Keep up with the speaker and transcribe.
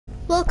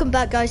Welcome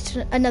back, guys,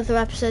 to another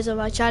episode of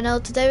my channel.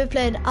 Today we're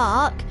playing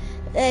ARK,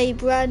 a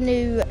brand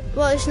new,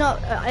 well, it's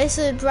not, it's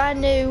a brand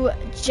new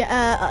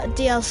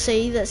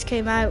DLC that's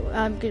came out.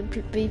 I'm going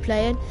to be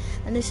playing,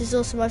 and this is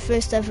also my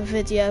first ever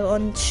video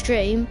on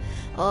stream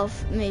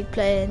of me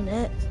playing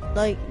it.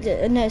 Like,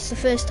 no, it's the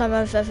first time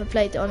I've ever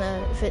played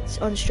it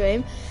on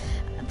stream,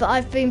 but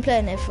I've been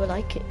playing it for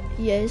like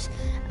years.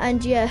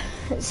 And yeah,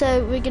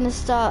 so we're going to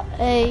start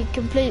a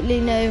completely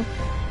new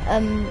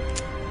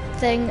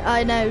thing.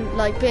 I know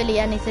like barely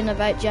anything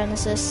about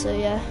Genesis, so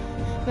yeah,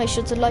 make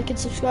sure to like and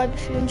subscribe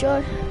if you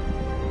enjoy.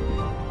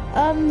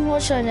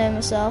 What should I name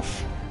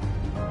myself?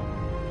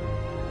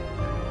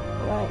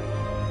 Right,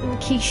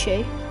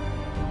 Rikishi.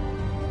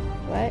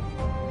 Right,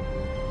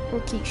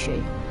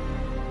 Rikishi.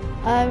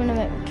 I'm gonna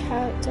make my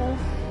character,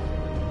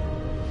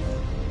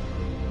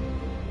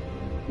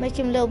 make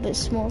him a little bit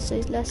small so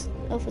he's less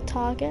of a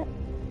target.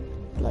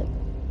 Like,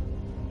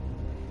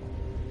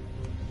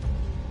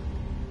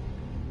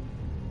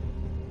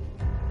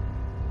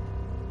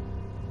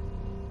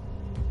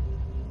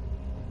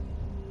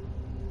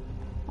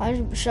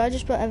 should I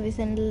just put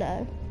everything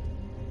low?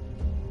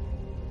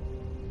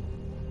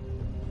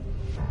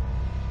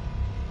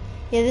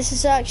 Yeah, this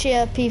is actually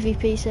a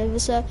PvP server,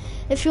 so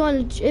if you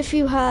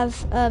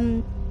have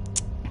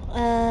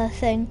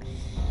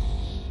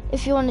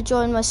if you want to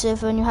join my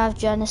server and you have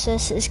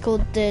Genesis, it's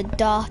called the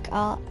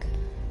ARK.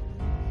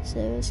 So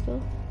it's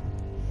cool.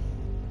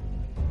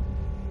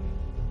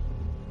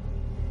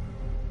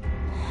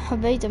 I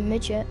made a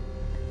midget.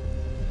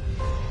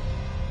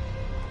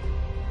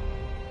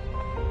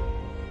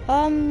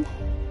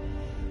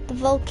 The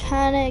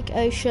volcanic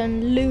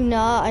ocean,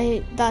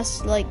 lunar,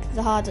 that's like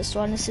the hardest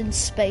one. It's in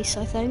space,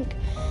 I think,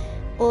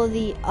 or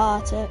the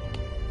Arctic.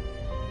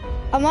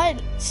 I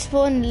might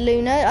spawn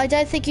lunar. I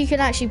don't think you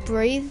can actually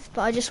breathe,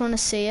 but I just want to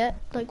see it,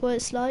 like what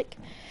it's like.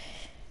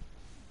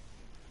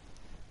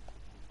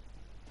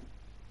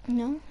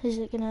 No, is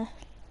it gonna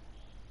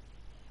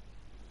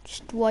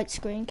just white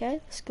screen? Okay,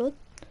 that's good.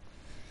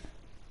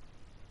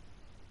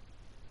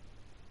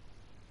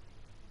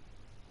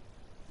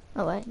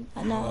 Oh wait,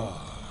 I know.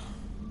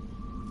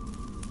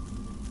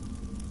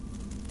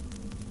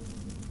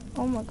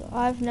 Oh my god,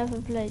 I've never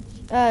played.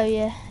 Oh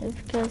yeah,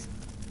 because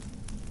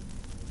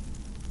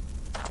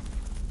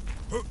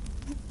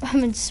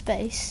I'm in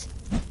space.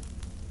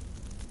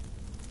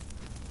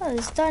 Oh,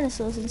 there's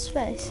dinosaurs in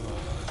space.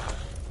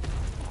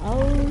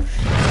 Oh,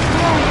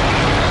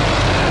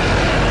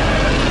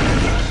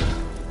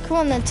 come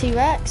on then,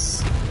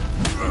 T-Rex.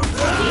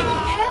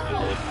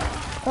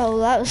 Oh,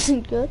 that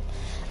wasn't good.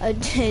 I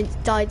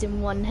died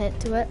in one hit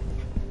to it.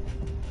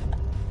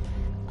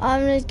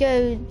 I'm gonna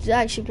go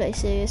actually play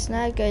serious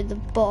now. Go the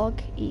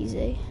bog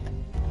easy.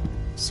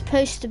 It's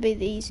supposed to be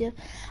the easier.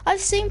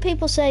 I've seen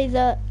people say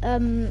that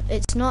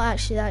it's not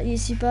actually that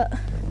easy, but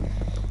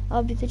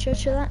I'll be the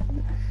judge of that.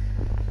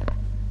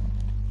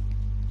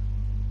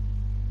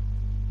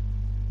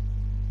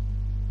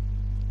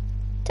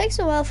 Takes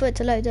a while for it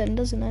to load in,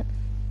 doesn't it?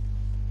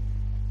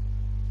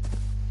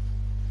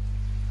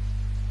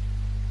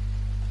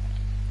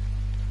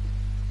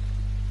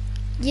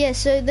 Yeah,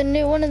 so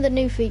one of the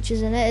new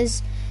features in it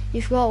is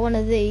you've got one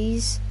of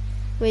these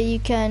where you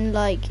can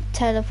like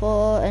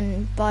teleport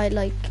and buy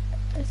like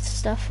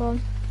stuff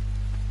from.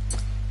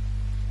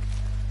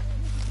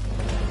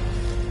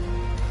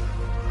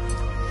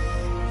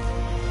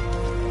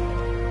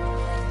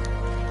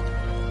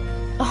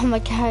 Oh, my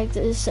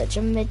character is such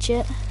a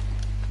midget.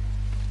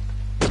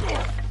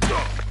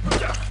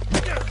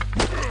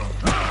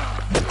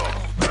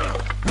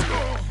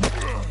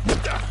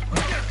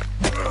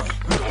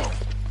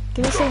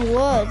 Give me some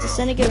wood, it's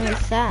only giving me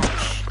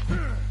thatch.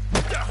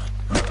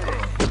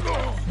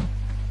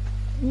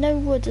 No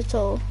wood at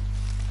all.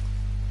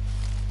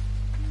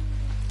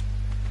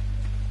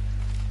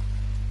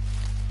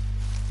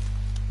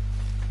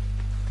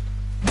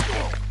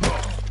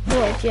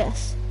 Wood,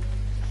 yes.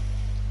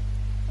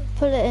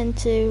 Put it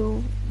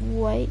into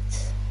weight.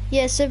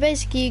 Yeah, so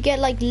basically you get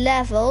like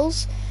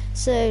levels,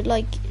 so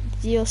like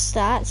your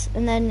stats,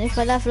 and then if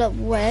I level up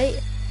weight,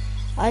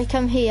 I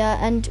come here,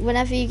 and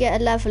whenever you get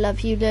a level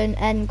up, you learn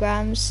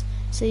engrams,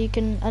 so you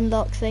can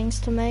unlock things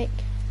to make.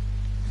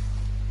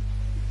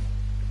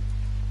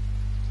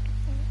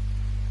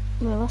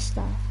 Well, what's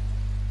that?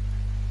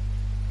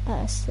 Oh,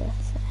 that's the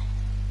thing.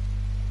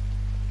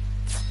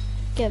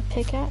 Get a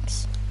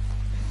pickaxe.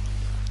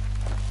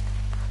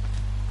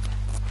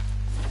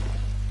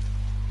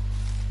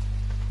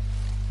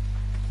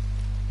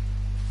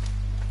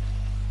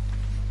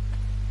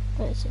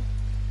 Where is it?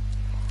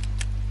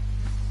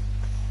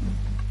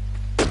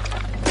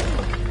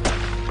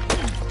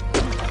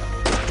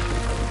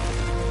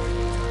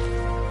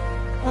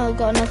 Oh,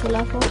 got another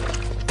level.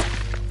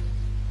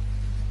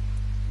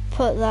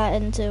 Put that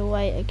into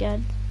weight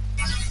again.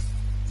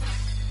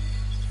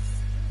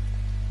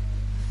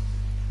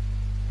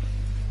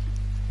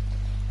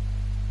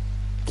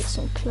 Get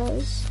some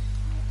clothes.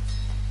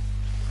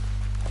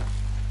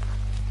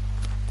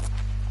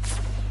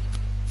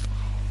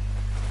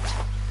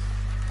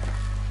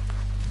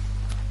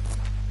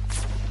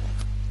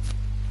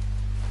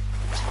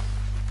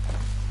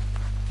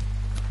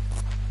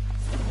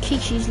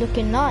 Rikishi's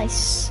looking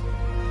nice.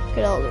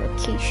 Good old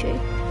Rikishi.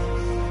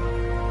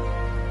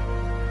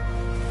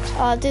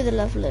 I'll do the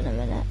level in a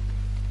minute.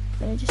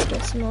 Let me just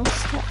get some more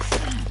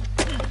stuff.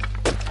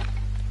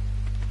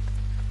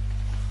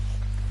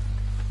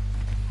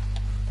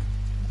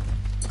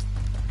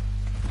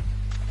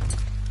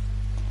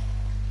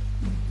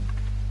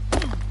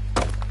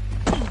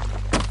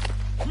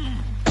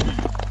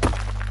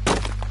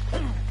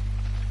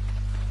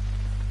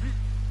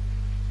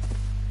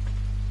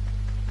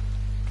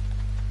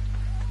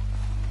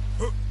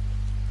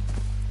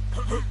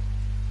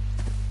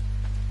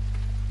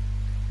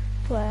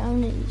 Wait,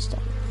 I'm gonna use that.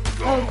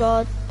 Oh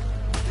god.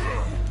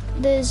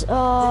 There's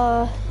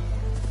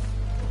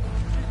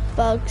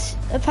bugs.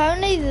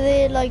 Apparently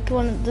they're like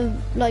one of the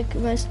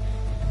most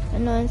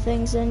annoying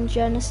things in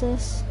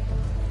Genesis.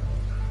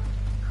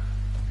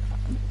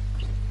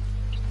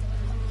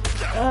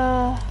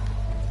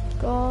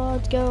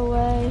 God, go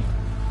away.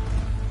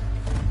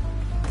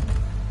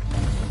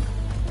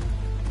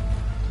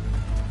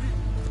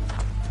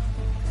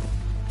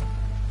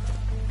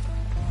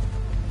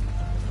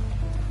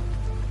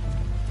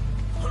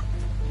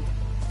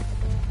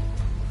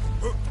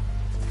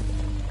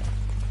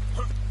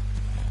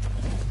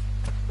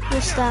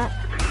 What's that?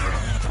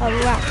 A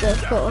raptor,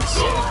 of course.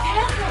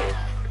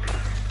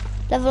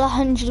 Level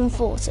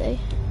 140.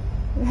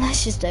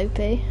 That's just OP.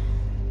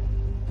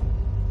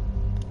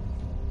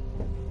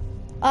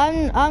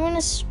 I'm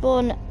gonna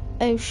spawn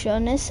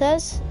ocean, it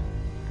says.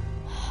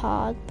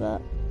 Hard,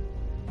 but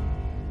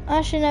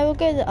actually no, we'll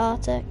go to the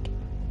Arctic.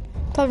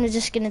 Probably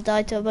just gonna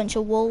die to a bunch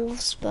of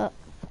wolves, but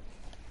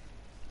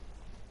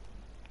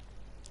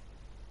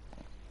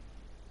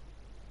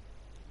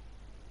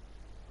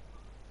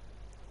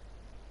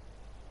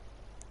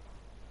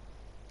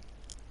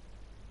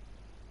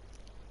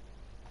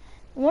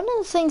one of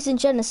the things in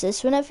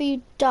Genesis, whenever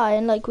you die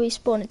and like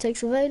respawn, it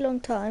takes a very long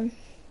time.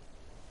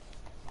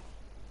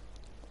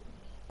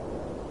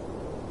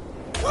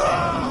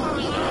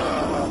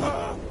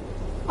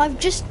 I've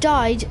just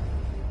died.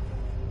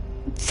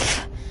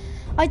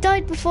 I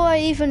died before I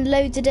even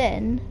loaded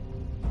in.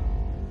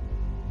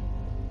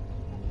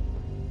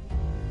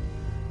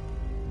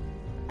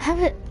 How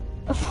it?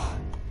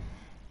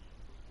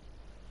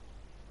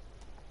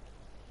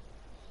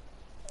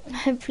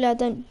 Hopefully I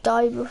don't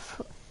die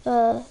before,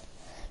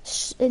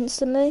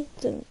 instantly.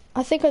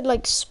 I think I'd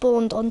like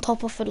spawned on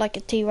top of like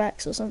a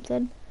T-Rex or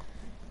something.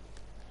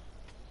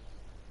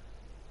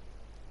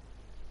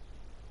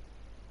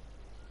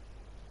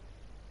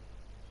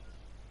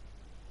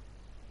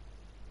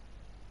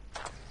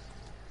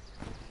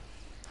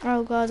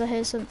 Oh god, I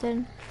hear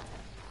something.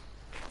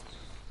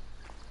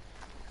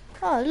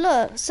 Oh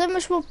look, so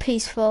much more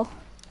peaceful.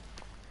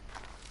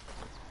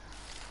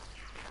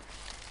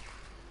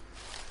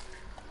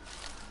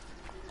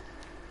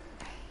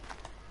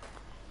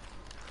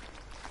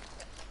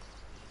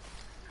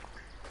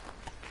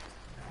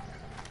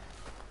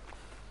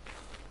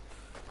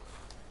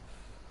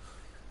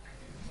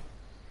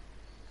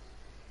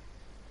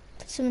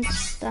 Some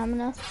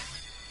stamina.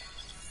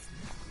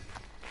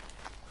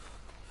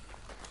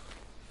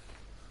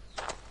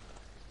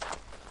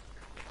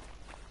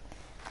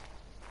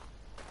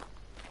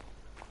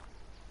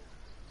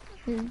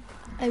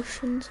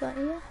 Oceans right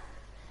here.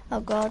 Oh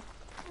god.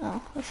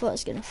 Oh, I thought it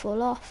was gonna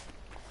fall off.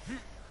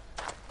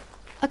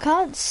 I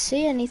can't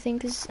see anything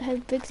because how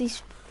big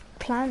these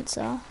plants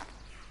are.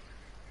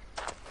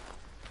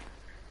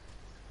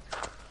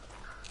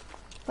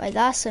 Wait,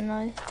 that's a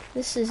nice.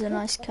 This is a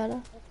nice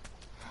colour.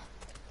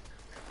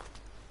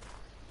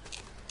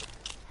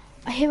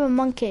 I hear a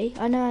monkey.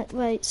 I know.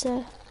 Wait,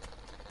 so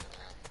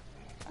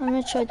I'm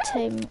gonna try to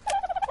tame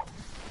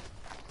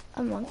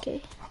a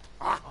monkey.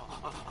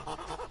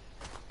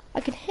 I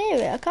can hear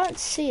it. I can't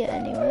see it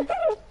anywhere.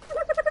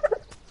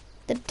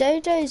 The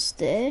dodo's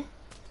there.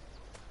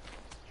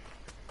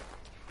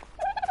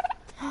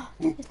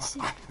 Let's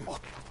see.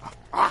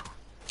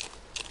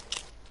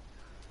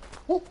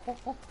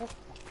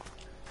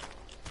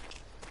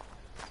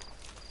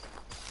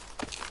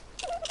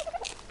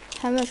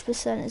 How much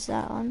percent is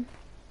that on?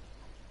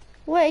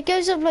 Wait, it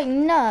goes up like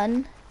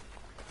none.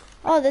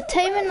 Oh, the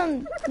taming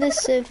on this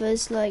server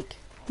is like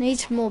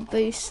needs more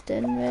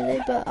boosting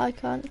really, but I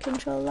can't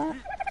control that.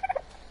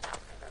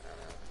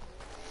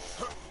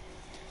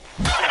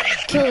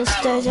 Kill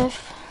this dodo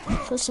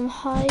for some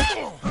hide.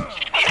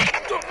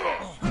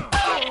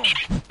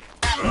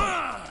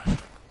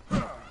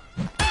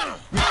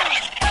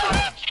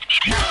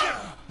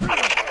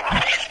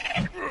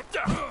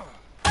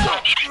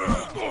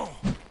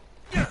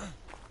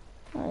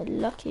 Oh,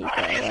 lucky you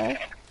got away.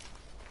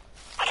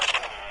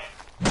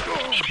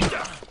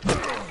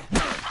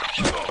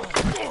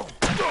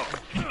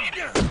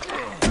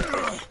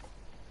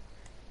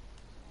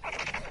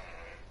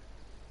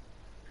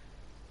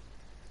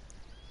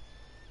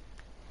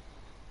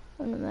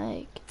 I'm gonna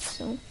make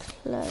some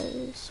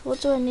clothes. What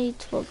do I need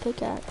for a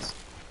pickaxe?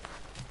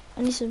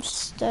 I need some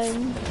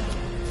stone.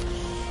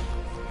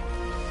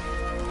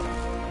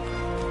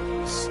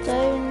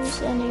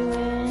 Stones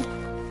anywhere.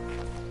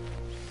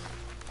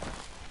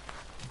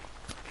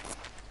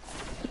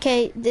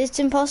 Okay, it's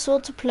impossible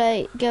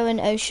to go in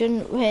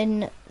ocean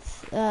in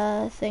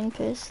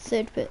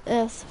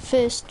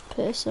first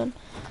person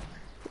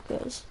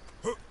because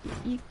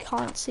you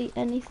can't see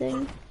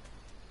anything.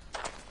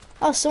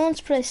 Oh,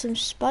 someone's placed some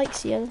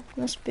spikes here.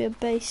 Must be a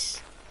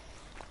base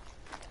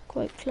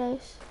quite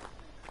close.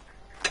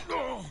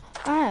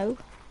 Ow!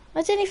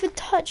 I didn't even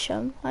touch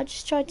him. I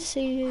just tried to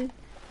see you.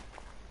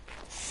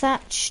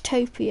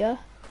 Thatchtopia.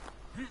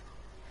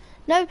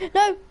 No,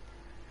 no!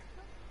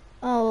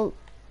 Oh,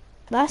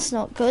 that's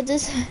not good,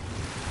 is it?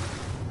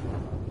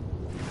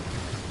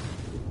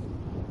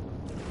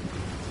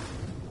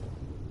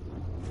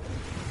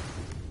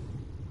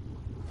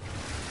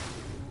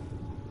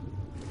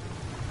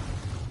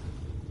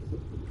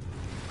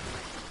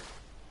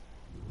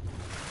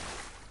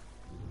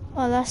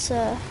 Oh, that's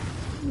a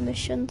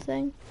mission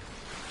thing.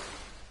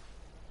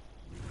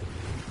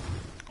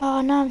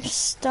 Oh, now I'm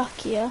stuck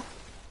here.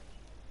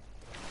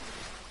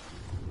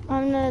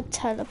 I'm gonna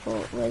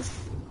teleport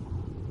with...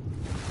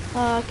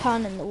 Oh, I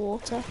can't in the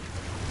water.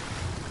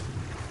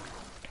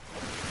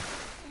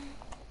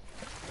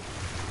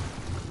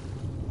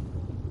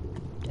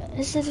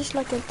 Is there just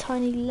like a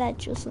tiny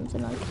ledge or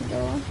something I can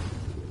go on?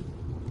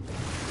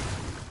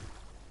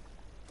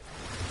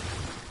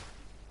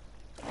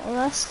 Oh,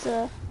 that's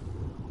the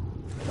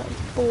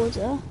like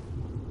border.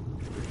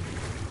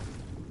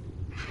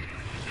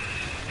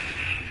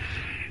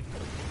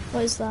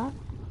 What is that?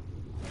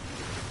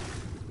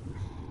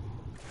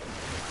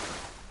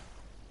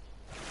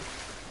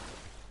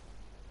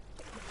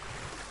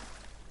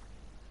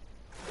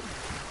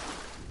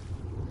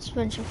 It's a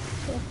bunch of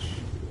fish.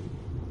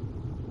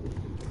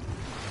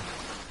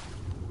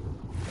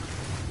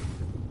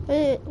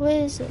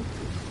 Where is it?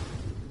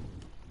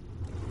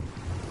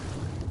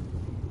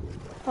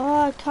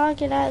 Oh, I can't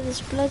get out of this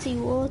bloody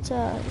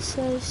water. It's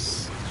so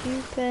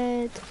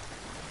stupid.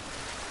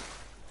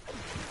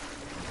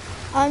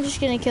 I'm just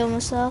gonna kill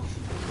myself.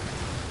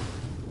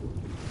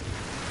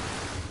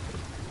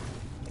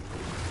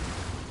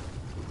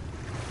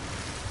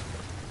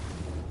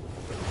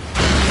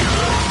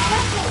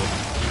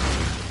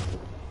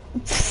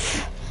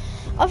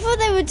 I thought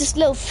they were just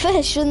little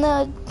fish and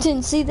I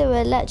didn't see they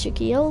were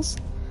electric eels.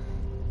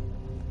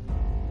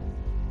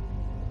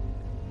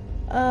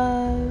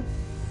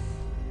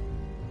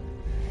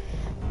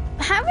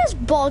 How is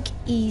bog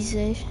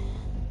easy?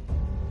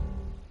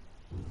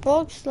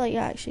 Bog's like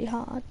actually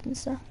hard and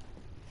stuff.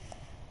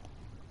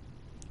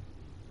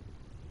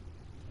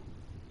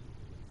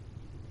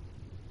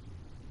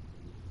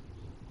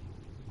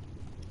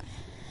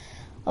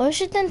 I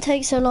wish it didn't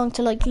take so long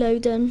to like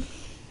load in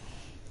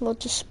or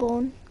to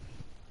spawn.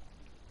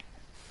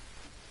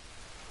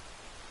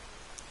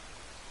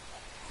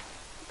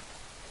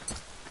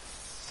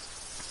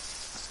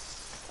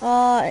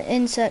 Oh,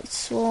 insect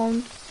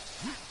swarm.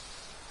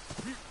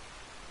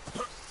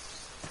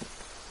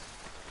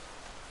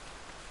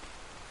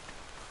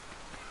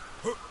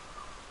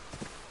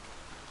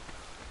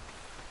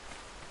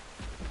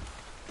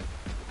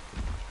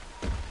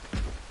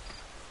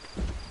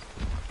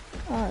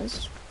 Oh,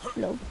 there's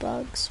little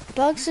bugs.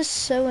 Bugs are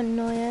so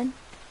annoying.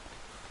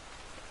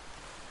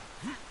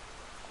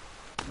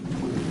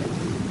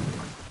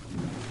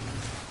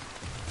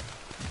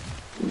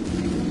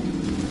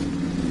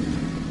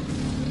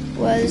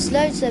 Well, there's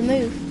loads that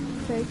move.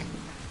 Like.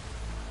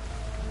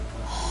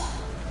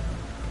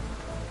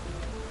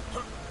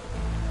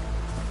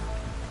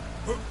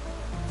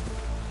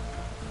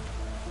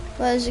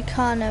 Well, there's a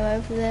Carno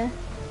over there.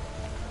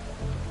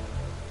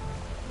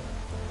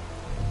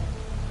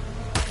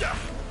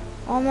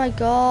 Oh my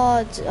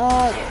god.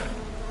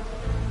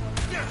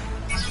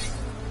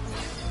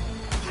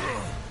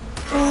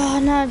 Oh,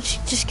 no,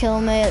 just kill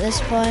me at this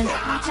point.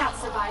 Watch out,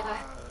 survivor.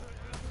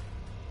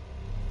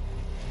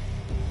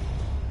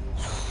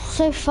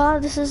 So far,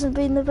 this hasn't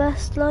been the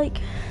best, like,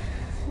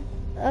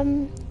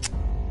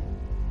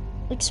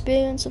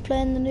 experience of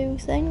playing the new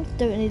thing.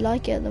 Don't really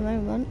like it at the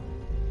moment.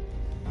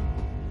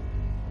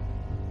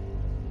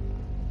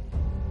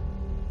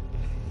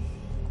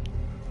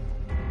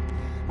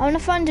 I want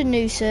to find a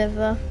new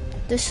server.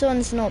 This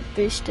one's not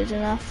boosted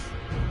enough.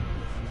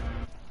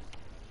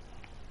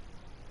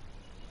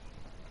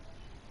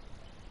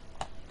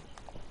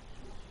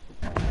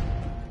 I'm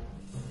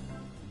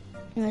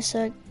gonna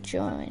say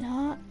join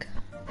ARK.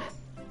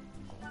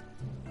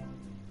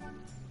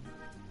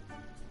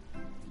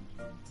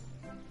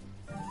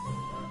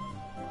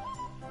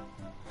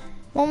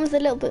 One with a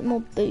little bit more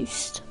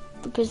boost,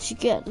 because you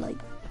get like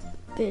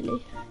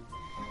barely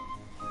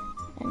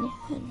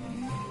anything.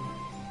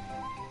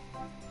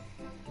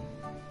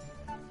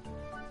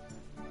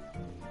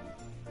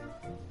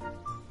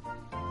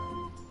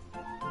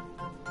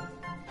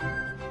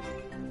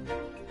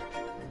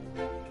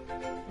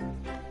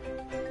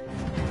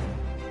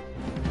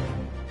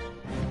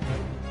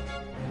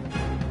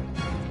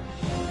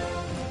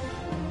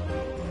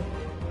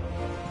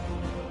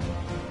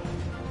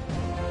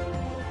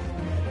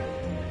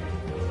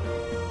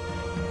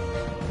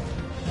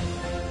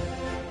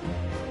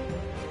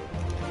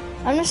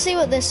 I'm gonna see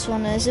what this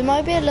one is. It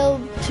might be a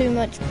little too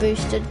much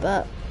boosted,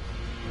 but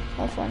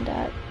I'll find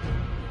out.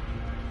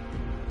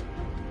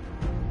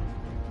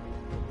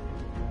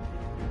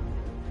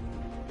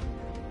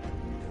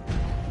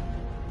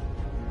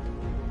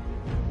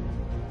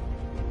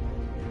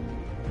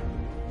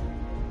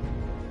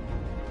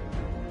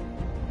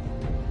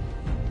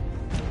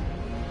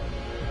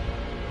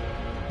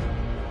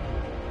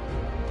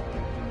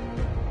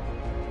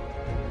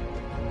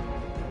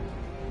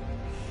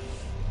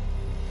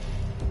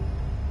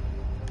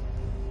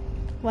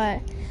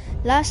 Right,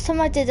 last time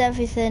I did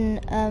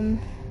everything,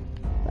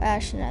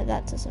 actually no,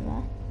 that doesn't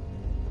matter.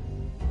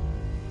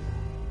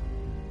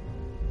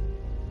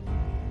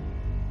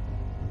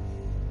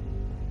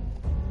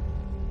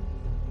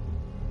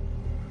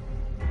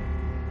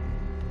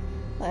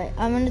 Right,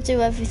 I'm gonna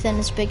do everything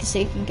as big as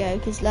he can go,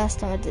 because last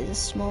time I did it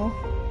small.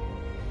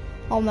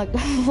 Oh my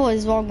god, what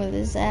is wrong with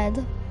his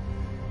head?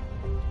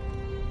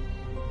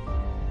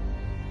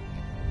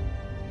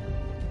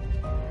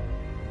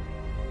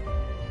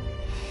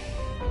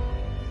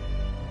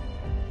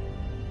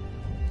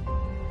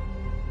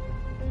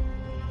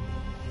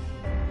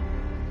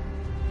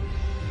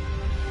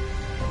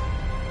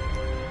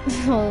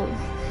 Oh,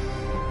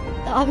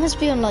 I must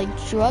be on like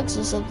drugs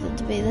or something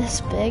to be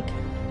this big.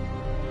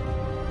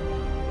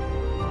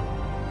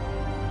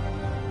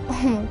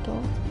 Oh my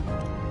god.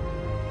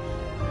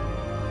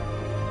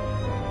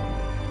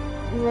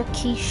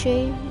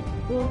 Rikishi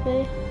will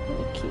be.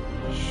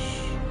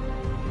 Rikishi.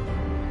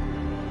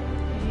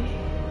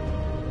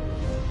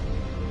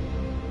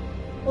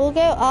 We'll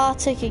go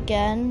Arctic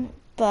again,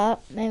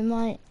 but I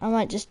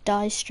might just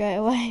die straight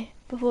away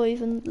before I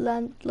even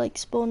land, like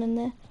spawn in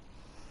there.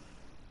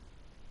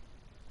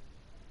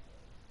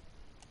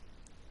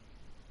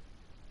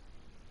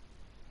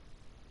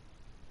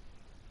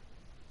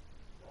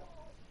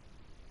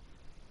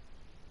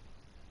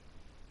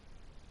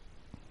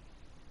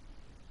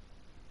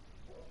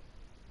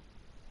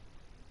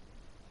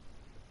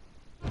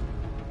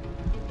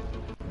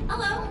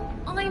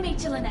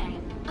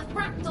 A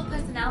fractal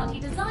personality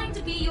designed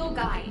to be your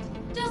guide.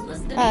 Just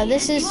listen to me.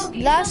 This is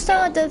last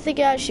time. I don't think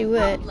it actually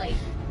worked.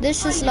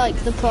 This is like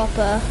the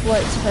proper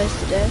what it's supposed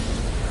to do.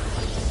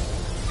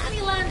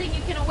 Any landing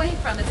you can away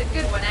from is a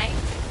good one, eh?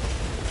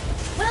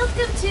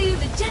 Welcome to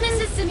the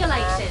Genesis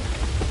simulation.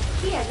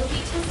 Here you'll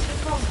be tested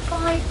across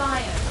 5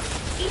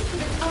 biomes, each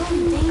with its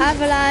own danger.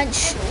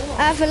 Avalanche,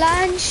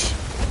 avalanche.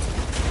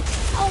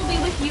 I'll be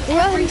with you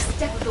every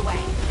step of the way.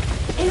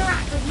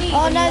 Interact with me.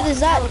 Oh no, there's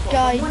that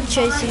guy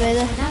chasing me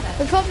there.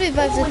 We're probably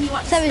both the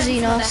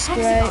Xenos,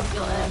 great.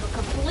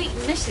 Complete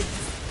missions.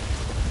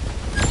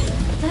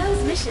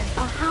 Those missions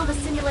are how the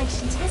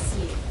simulation tests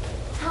you.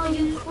 How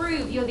you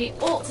prove you're the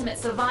ultimate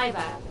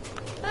survivor.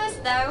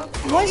 First though,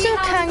 what's your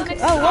kangaroo?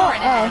 Oh, what?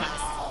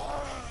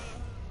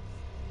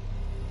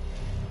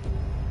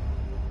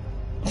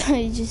 Oh.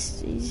 He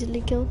just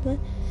easily killed me.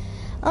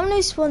 I'm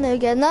gonna spawn there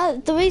again.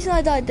 The reason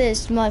I died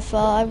this is my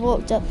fault. I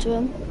walked up to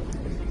him.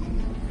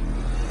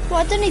 Well,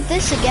 I don't need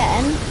this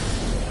again.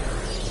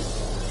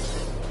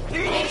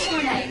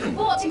 HRNA,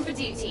 reporting for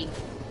duty.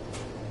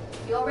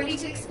 You're ready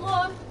to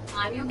explore?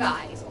 I'm your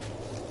guide.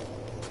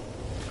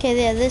 Okay,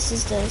 yeah, this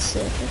is the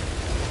surface.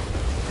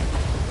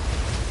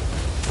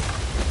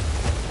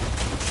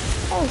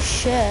 Oh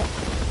shit.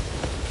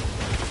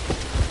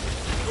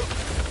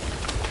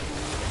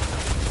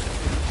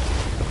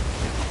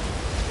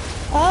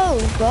 Oh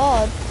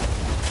god.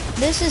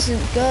 This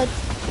isn't good.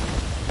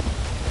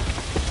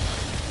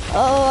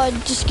 Oh, I'm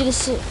just gonna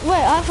sit. Wait,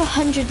 I have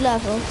 100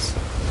 levels.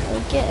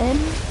 Oh, get in.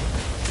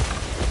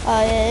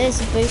 Oh yeah, it is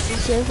a boosted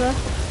server.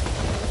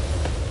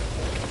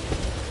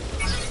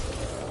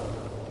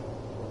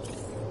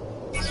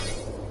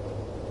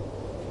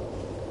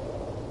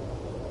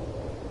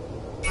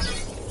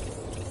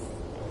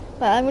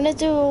 Right, I'm gonna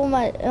do all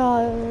my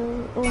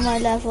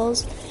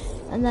levels,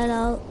 and then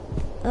I'll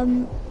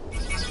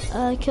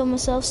kill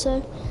myself.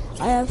 So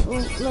I have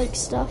all like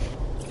stuff.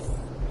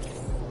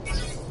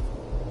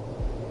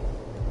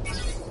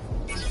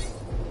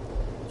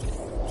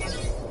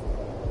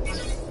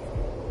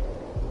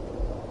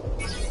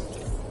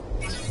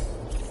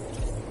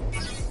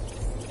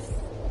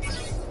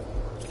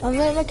 I'll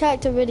make my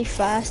character really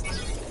fast.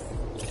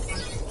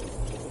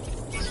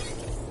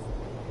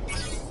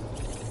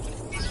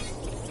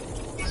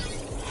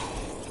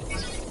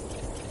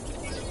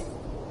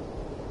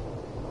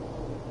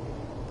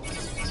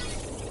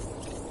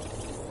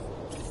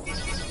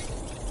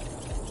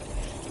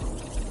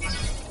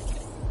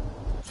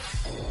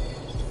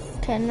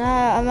 Okay,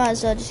 now I might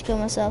as well just kill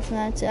myself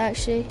now to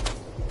actually.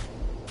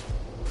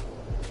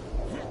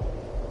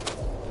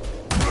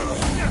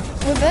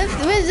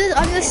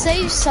 I'm the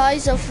same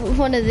size of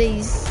one of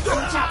these.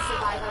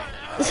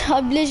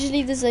 I'm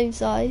literally the same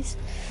size.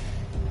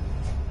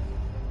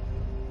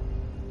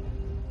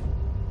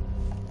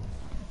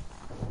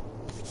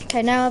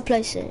 Okay, now I'll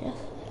place it.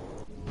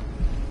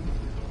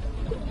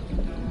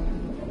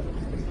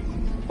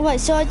 Right,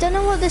 so I don't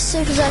know what this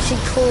server's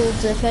actually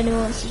called if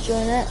anyone wants to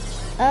join it.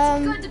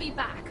 It's good to be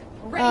back.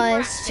 Oh,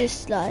 it's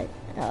just like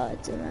Oh, I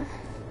don't know.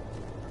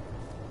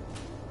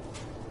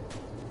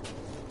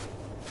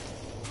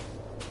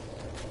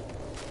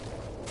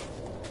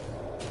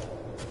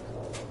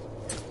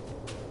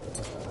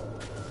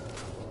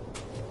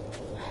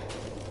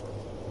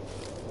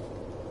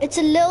 It's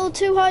a little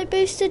too high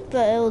boosted,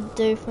 but it'll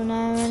do for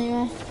now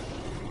anyway.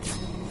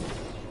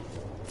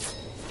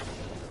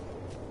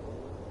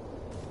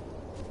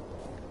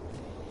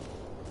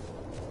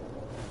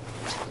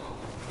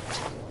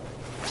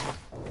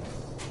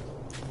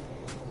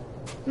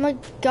 My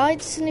guide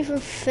doesn't even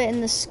fit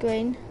in the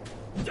screen.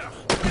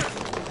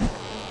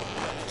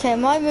 Okay,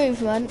 my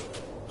movement.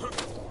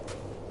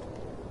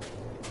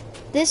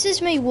 This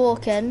is me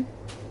walking.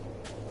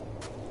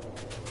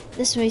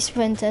 This is me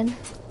sprinting.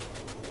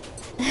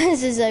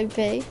 This is OP.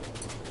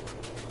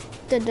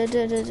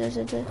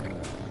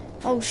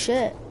 Oh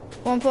shit.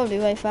 Well, I'm probably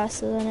way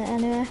faster than it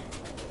anyway.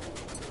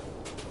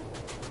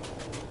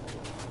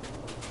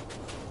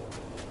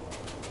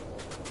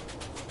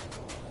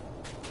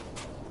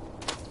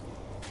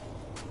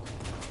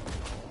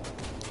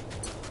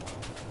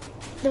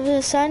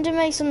 The sound it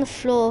makes on the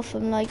floor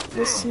from like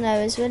the snow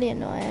is really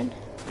annoying.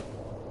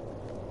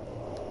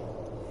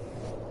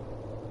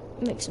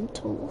 Make some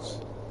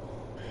tools.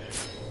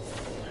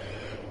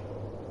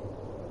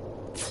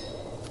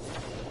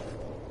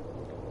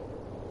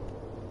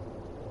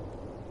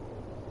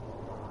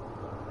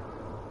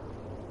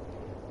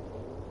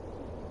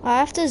 I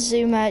have to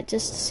zoom out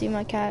just to see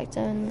my character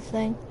and the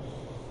thing.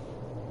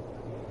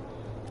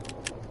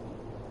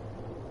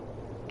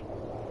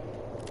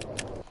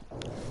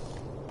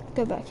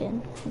 Go back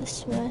in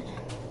this way.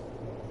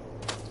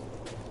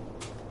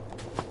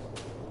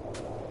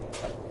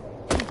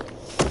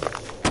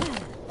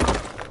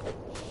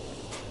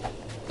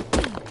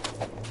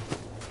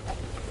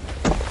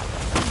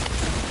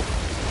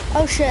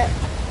 Oh shit.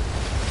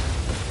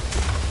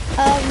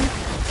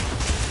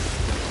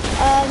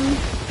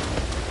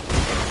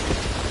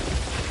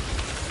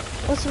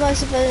 What's am I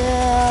supposed to,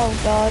 oh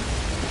god.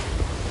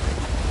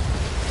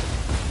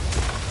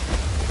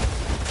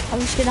 I'm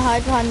just gonna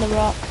hide behind the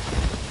rock.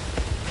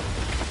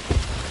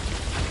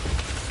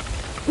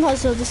 Might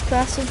as well just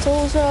craft some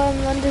tools while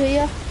I'm under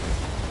here.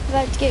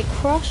 About to get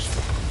crushed.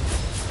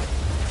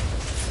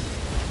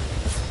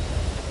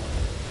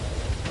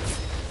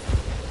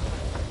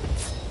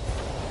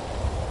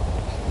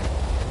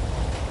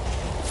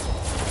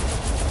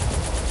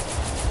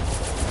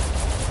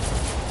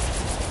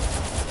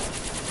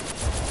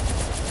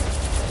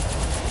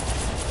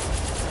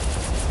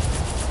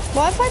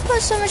 Why have I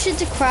put so much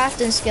into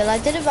crafting skill? I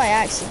did it by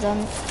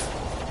accident.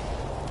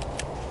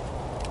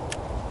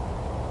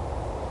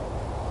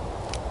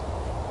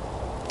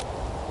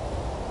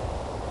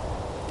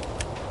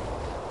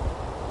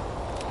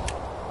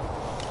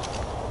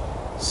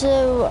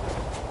 So,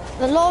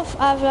 a lot of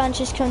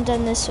avalanches come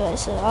down this way,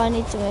 so I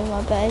need to move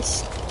my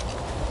base.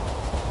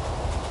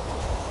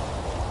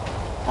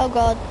 Oh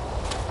god.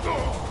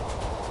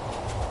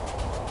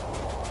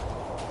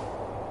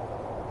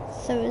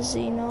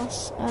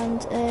 Xenos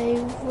and a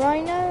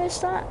rhino, is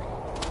that?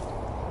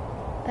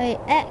 A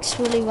X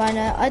woolly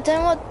rhino. I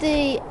don't know what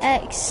the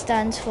X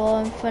stands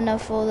for in front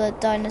of all the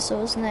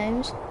dinosaurs'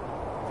 names.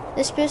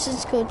 This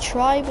person's called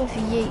Tribe of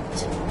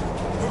Yeet.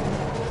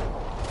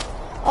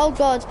 Oh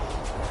god.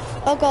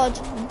 Oh god.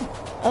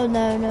 Oh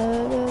no,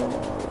 no, no, no.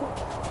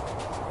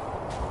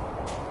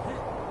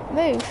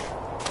 Move.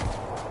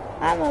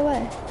 Out of my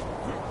way.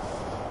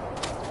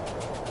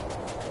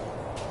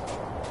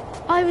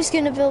 I was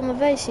going to build my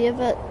base here,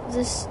 but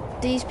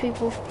these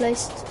people have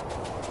placed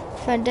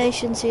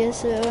foundations here,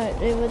 so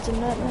it wouldn't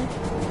let me.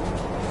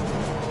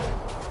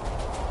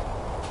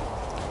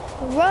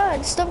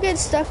 Run! Stop getting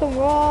stuck on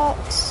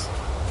rocks.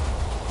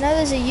 Now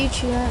there's a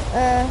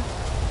YouTuber,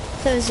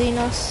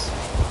 Xenos.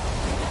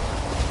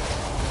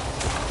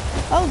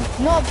 Oh,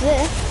 not up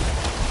there.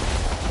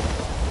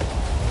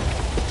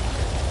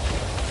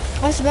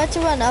 I was about to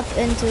run up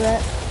into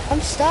it.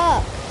 I'm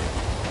stuck.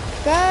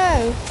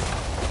 Go!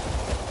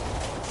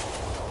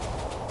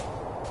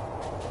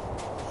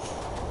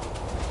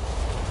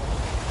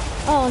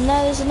 Oh,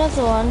 now there's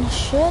another one.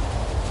 Shit.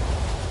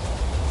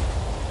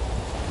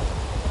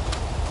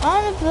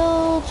 I want to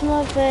build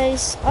my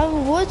base. I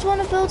would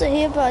want to build it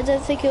here, but I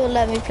don't think it will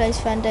let me place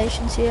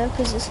foundations here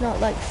because it's not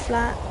like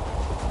flat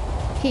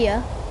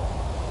here.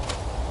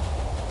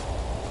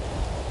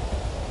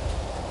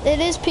 It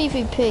is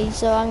PvP,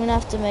 so I'm gonna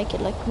have to make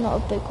it like not a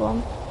big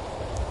one.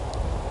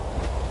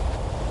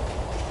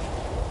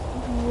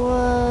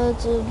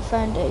 Wooden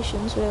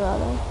foundations, where are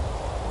they?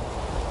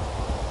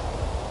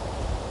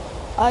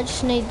 I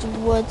just need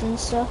wood and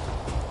stuff.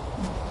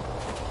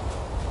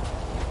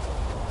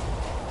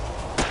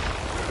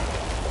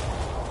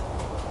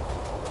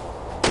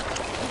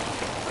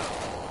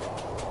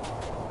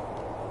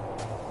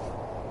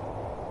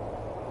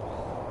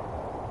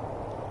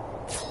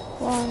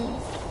 One.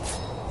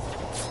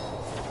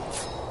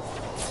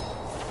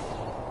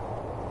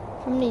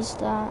 How many is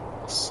that?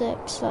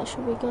 6, that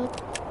should be good.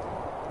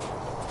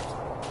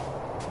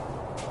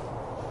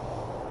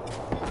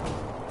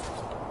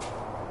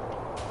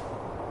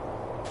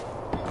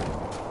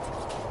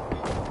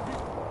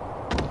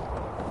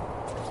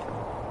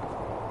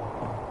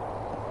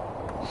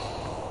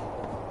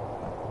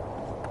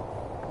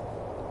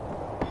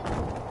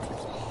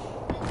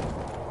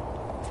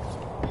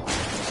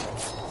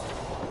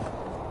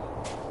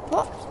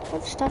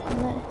 What just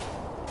happened there?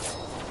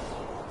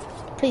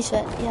 Please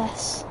fit,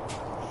 yes.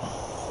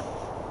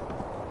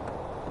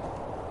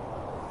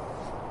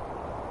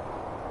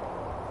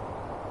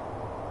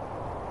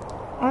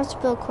 I have to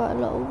build quite a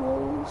lot of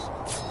walls.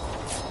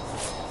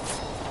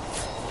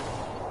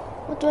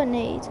 What do I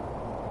need?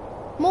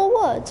 More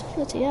wood?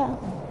 Bloody hell.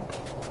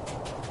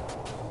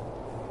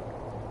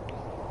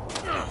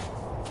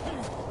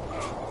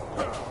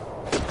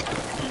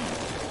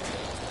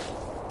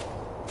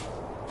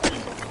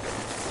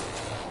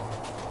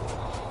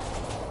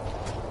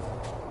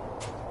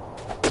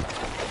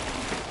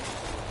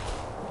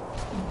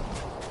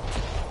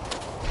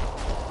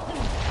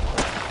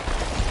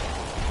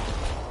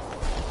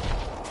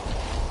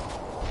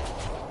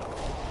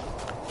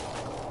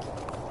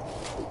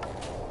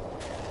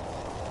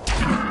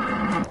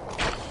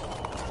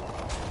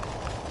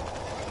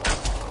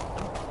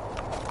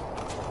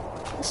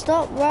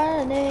 Stop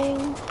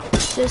running.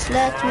 Just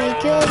let me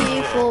kill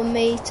you for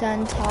meat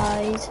and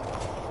hide.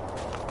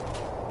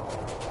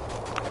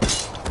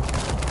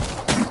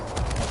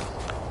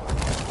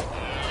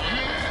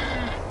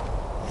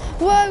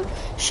 Whoa!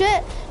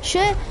 Shit!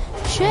 Shit!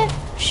 Shit!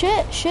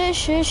 Shit! Shit!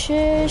 Shit!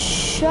 Shit!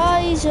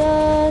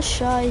 Scheiße!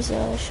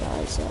 Scheiße!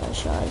 Scheiße!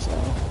 Scheiße!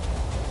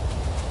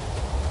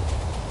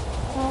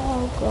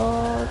 Oh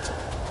God!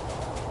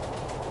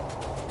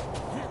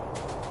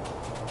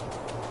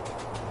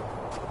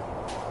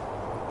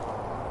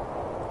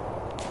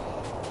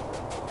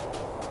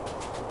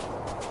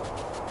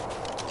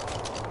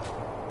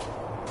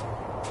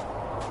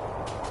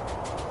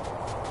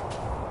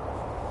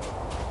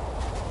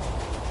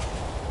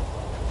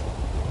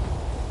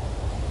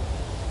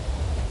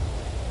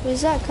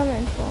 Where's that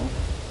coming from?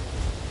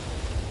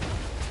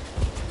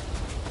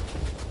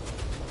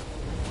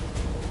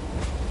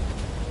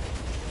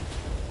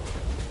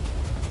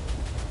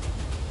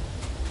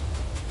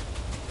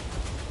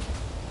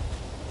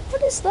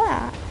 What is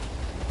that?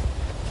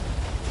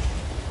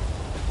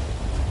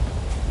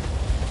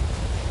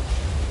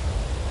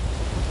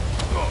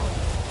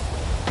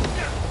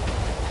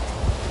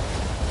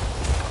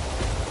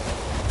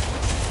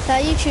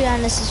 That YouTube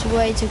analyst is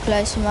way too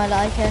close for my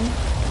liking.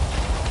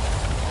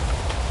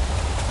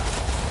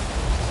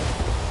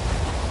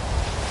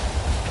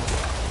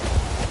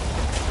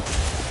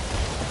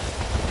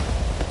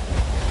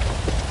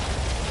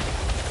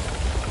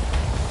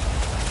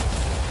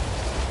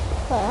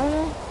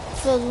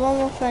 Build one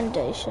more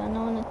foundation. I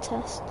want to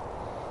test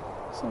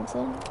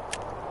something.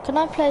 Can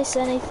I place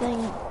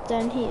anything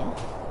down here?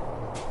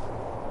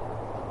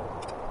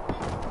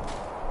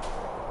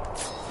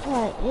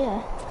 Right,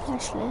 yeah,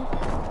 actually.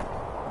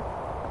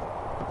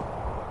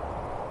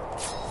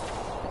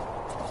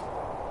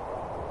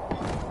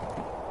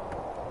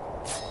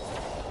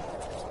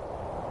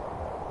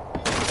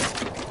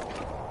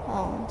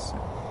 Oh, it's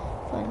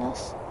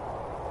pointless.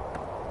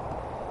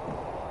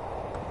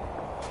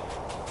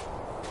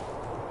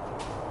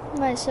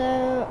 Right,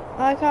 so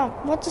I can't.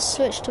 What does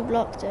switch to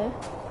block do?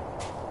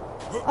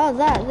 Oh,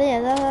 that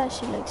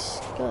actually looks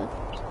good.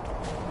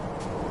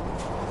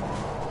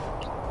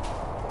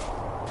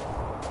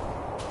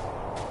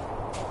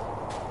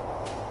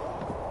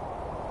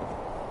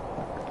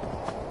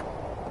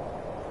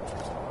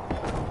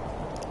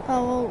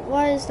 Oh well,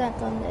 why is that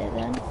gone there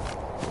then?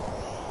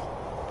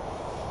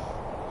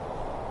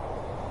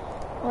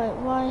 Wait,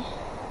 why?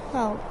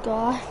 Oh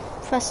God,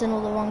 I'm pressing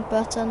all the wrong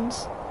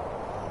buttons.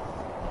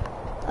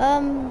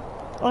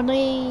 I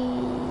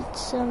need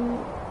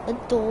a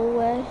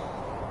doorway.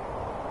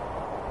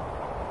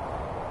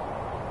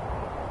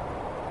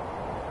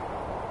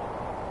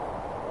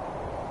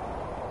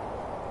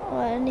 Oh,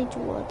 I need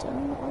wood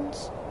and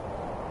ones.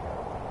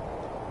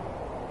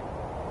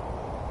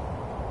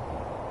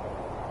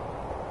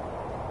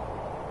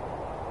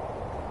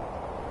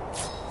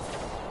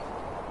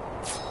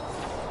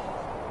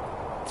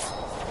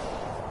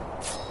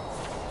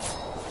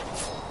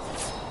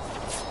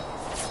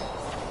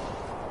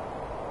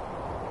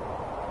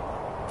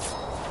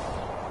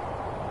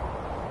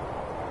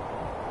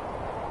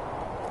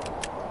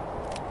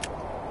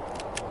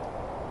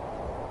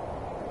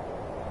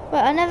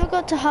 But I never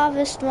got to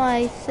harvest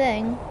my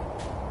thing.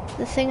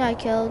 The thing I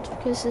killed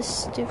because this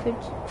stupid...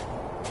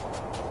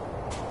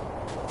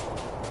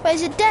 Wait,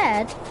 is it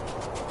dead?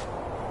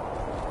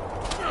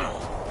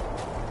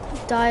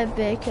 Dire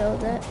bear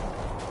killed it.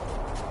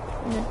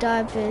 And the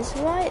dire bear's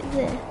right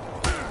there.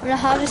 I'm gonna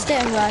harvest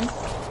it and run.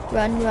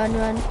 Run, run,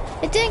 run.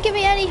 It didn't give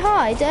me any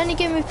hide, it only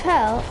gave me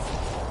pelt.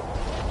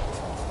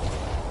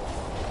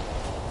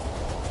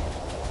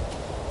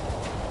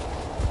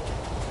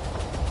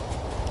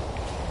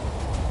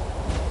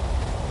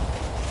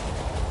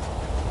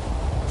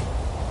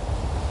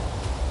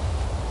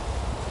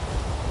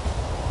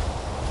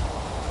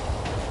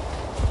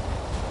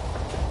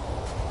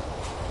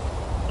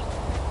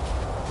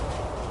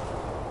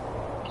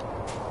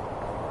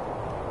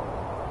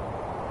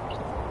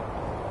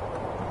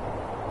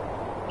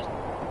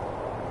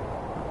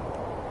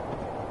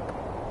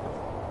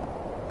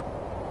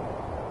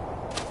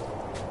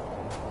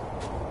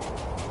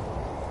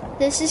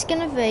 this is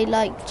gonna be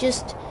like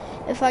just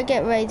if I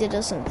get raided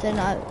or something,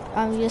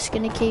 I'm just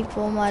gonna keep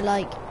all my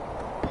like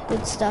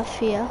good stuff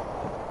here.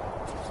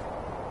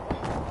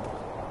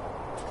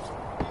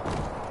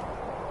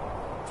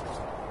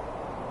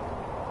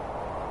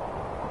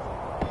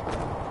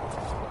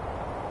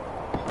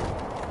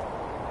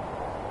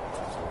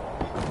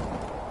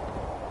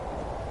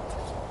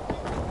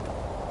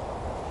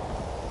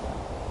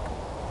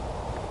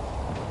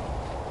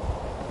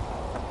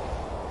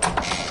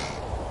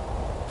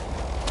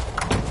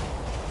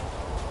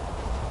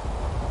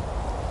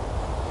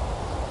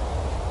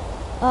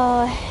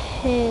 Oh, I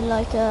hear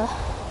like a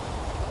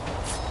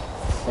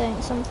thing,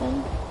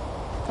 something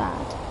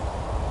bad.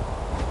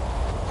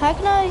 How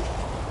can I?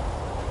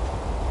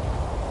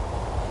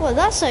 Well,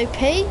 that's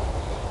OP.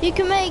 You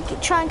can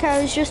make trank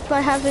arrows just by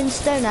having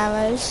stone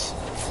arrows.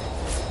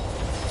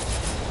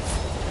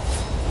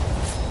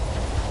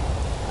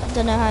 I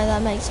don't know how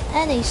that makes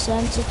any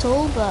sense at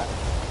all, but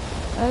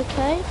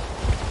okay.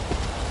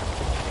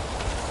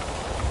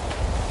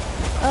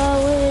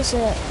 Oh, where is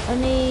it? I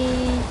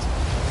need...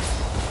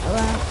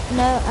 Well,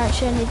 no,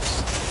 actually I need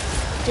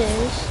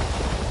stairs.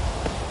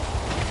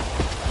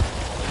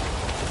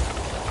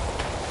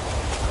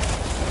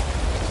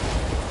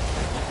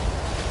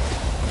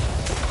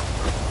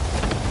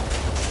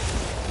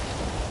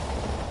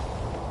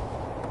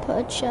 Put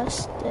a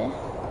chest there.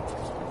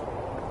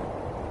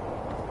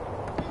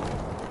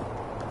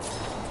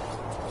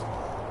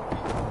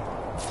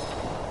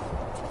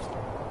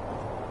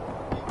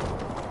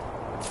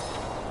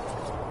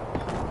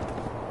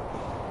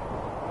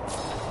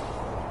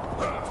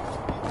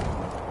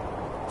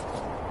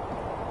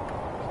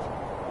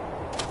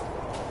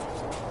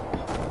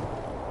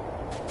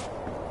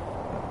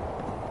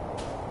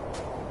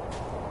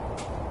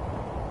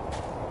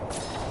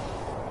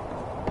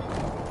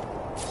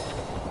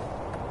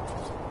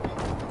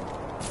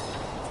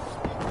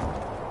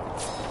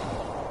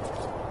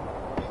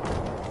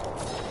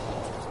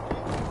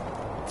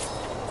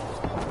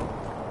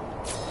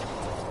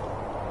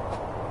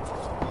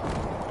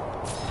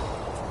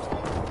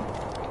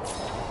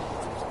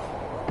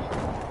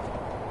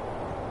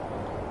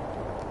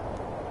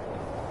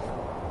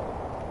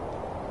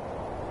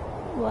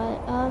 Right,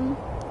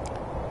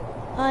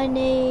 I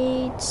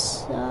need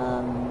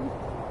some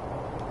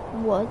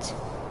wood.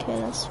 Okay,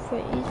 that's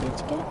pretty easy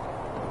to get.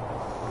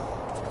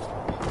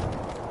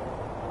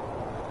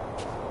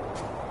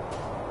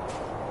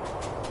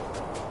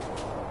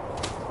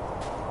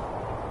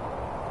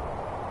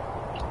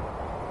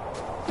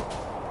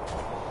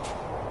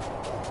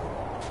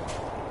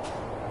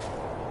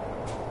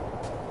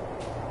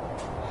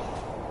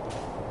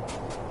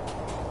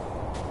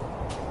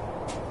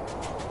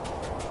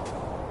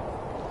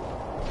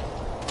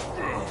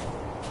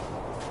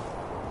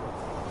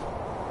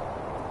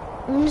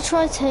 I'm gonna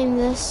try to tame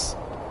this.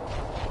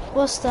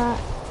 What's that?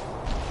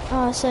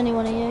 Oh, it's only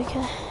one of you,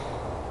 okay.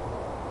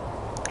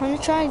 I'm gonna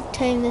try and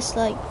tame this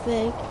like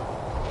big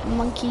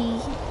monkey,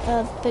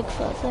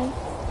 Bigfoot thing.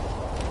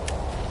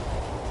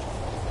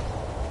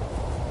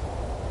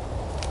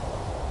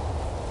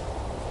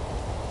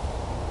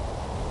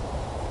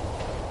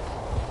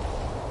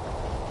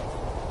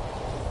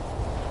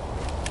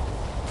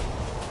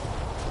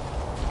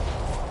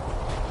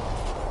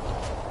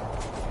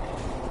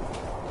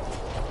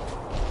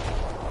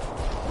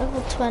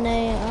 Level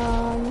 20,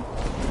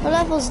 what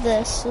level's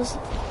this?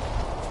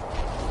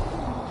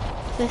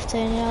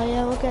 15,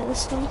 yeah, we'll get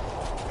this one.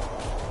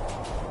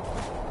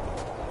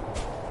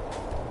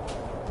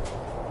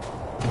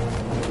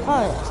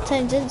 Oh, it's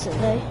tamed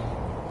instantly.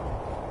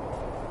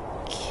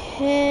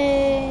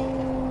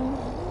 King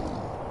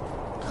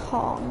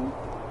Kong.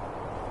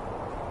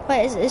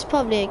 Wait, it's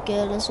probably a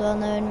girl as well,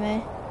 knowing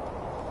me.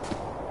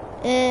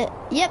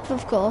 Yep,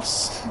 of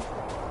course.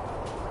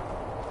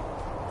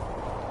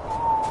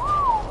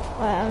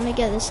 Right, I'm gonna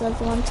get this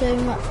level one too.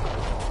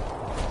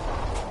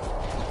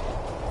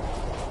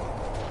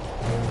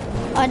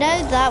 I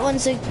know that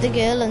one's the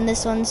girl and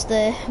this one's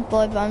the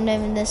boy, but I'm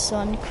naming this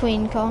one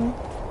Queen Kong.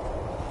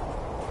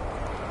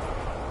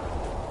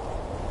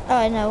 Oh,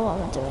 I know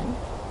what I'm doing.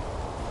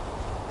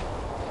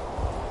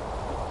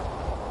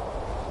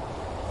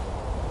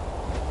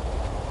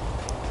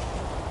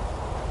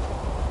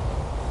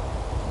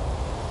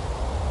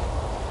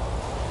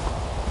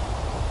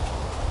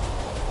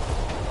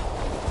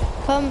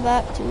 Come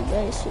back to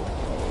basic.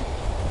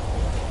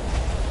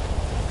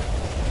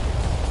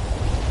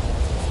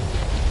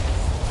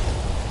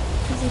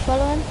 Is he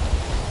following?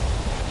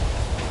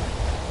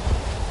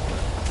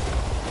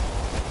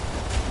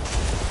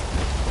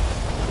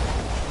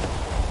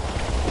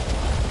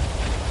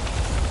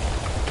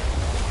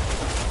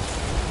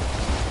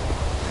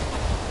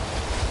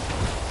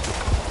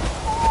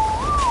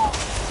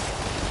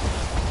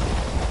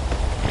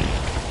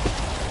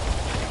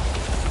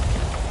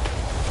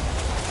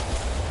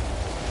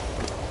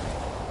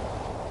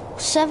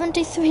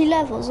 $73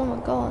 levels, oh my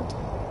god.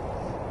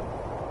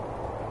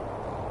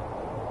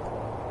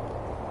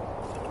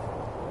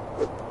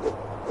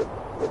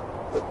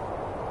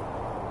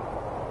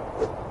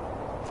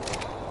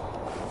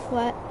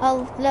 Right,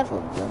 I'll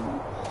level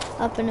them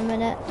up in a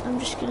minute. I'm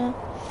just gonna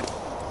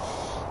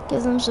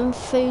give them some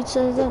food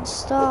so they don't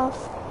starve.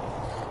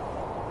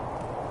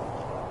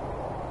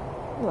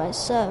 Right,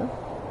 so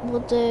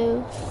we'll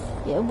do,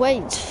 yeah,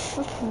 weight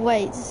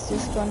has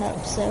just gone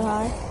up so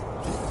high.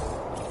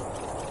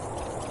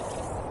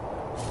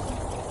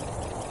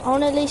 I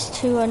want at least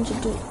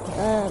 200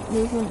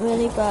 movement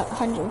really, but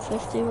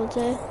 150 will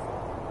do.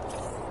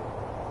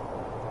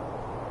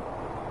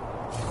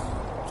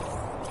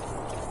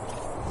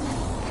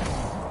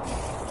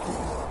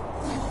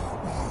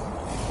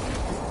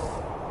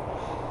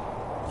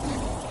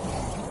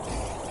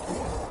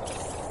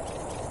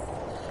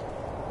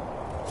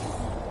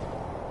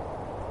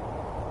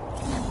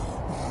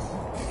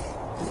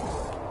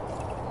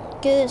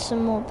 Give it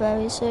some more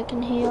berries so it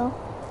can heal.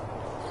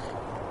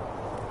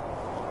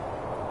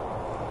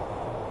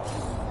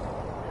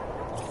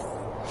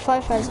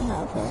 $5,000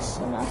 health is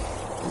enough.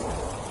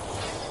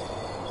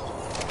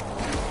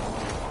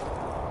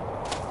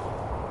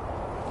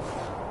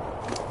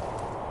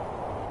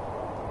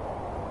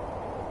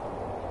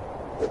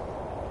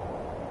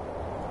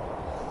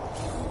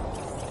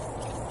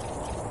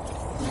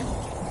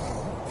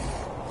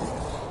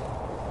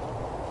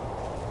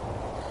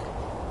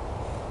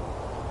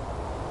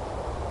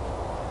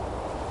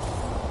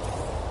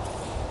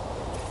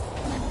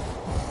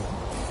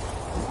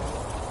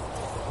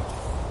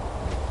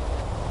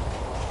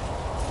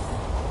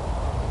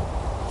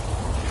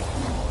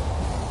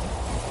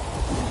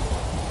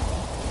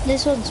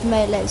 This one's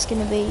melee is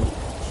going to be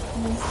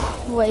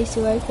way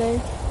too OP.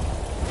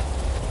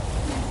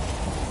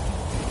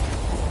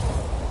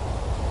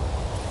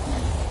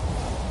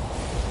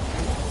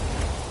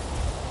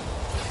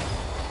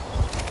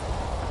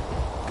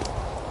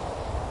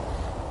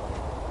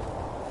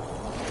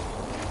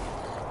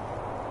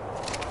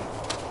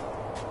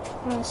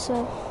 Right,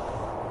 so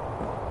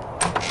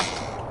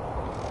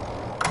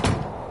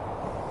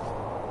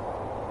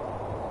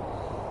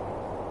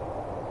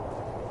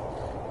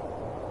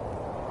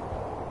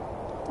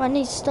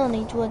I still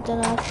need wood, then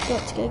I've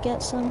got to go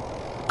get some.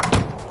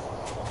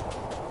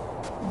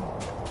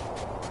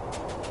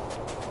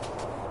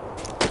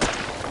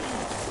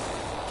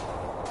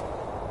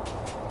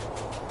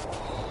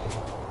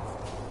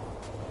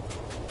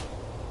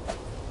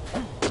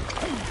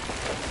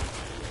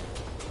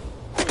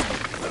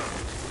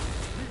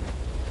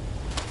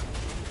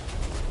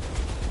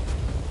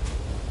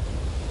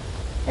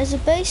 There's a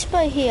base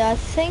by here. I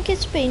think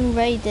it's being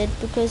raided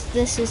because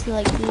this is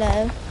like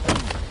low.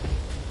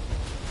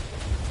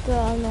 But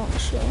I'm not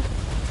sure.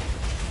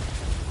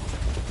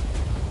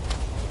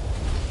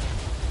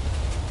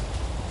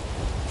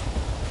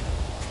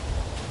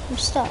 I'm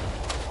stuck.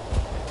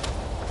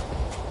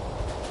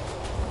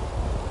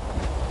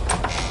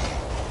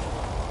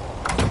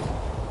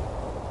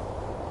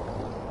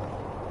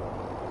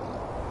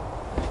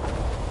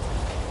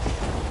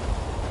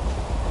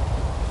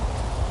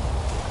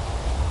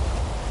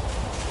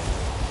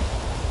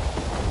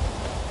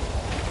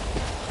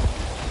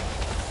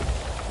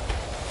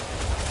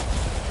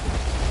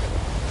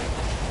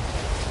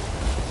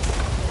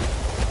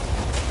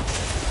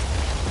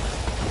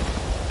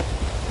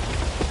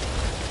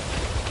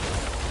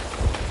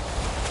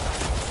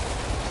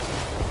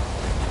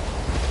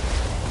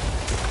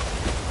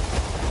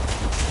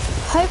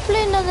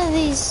 Hopefully none of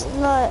these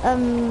like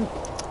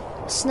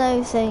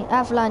snow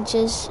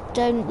avalanches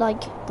don't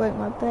like break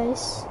my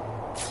base.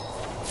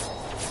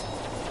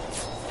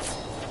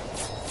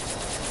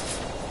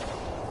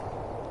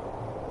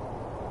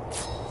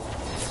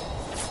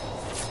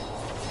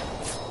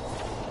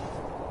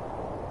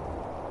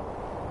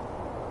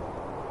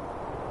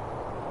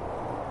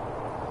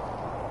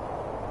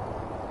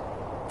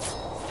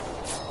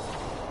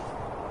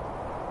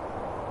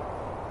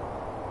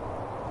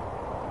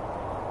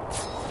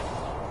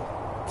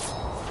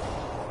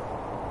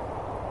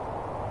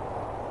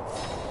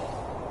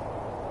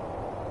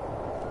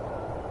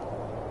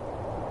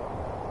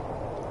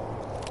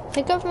 I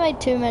think I've made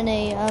too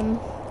many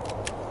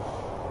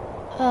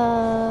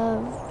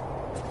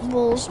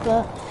walls,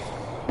 but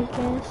who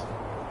cares?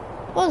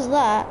 What's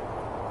that?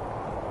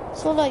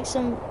 It's all like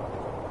some.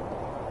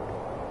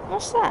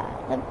 What's that?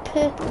 A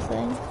purple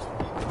thing.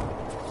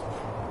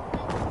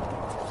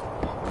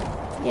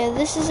 Yeah,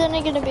 this is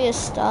only going to be a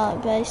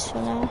start base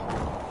for now.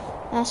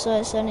 That's why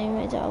it's only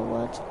made out of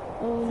wood.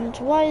 And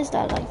why is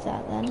that like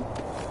that then?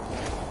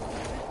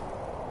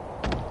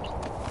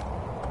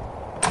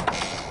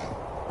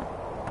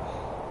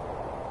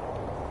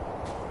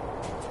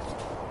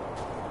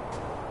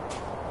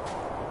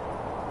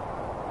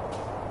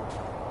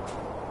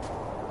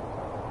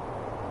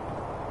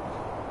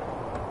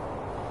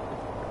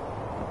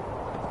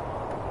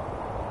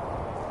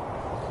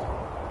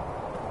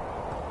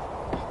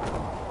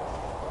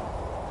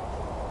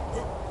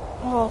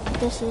 Oh,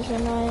 this is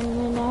annoying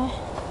me now.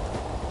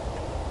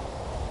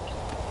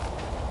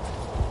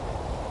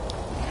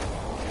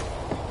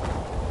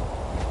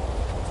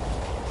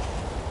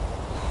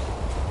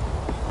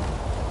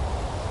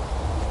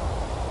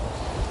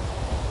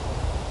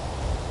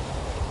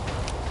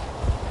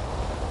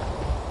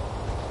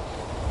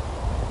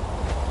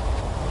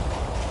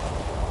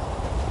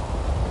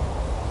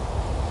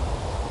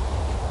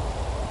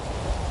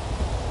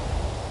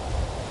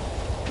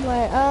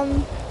 Wait,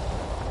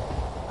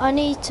 I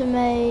need to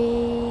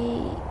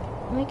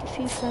make a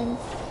few foundations.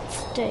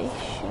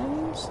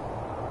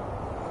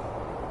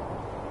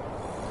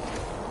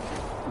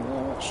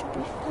 Yeah, that should be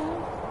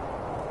fine.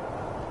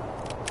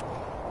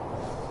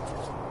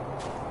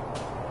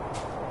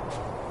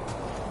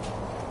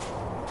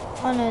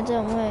 Oh no,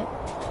 don't wait.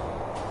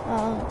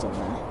 Oh, it doesn't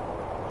matter.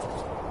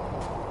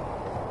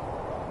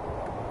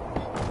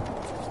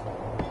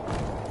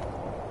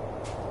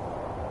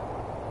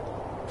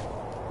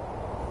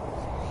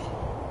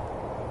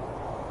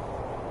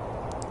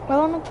 I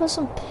want to put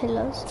some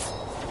pillars.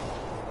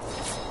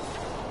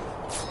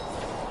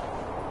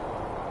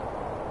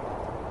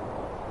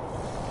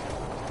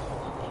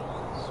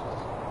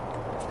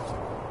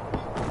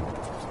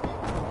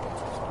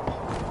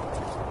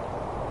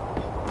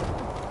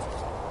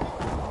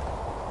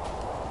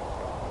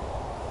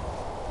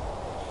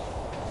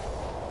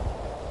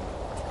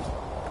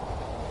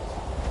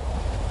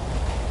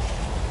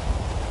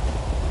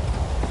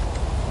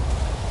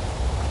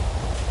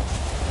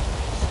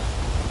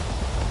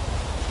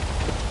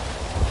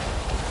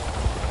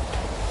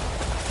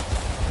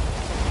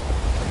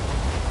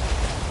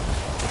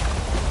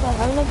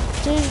 I'm gonna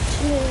do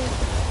two.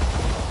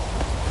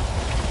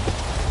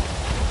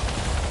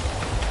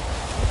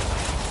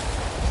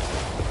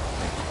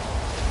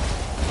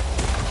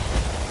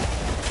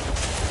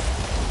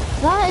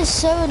 That is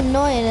so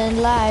annoying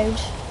and loud.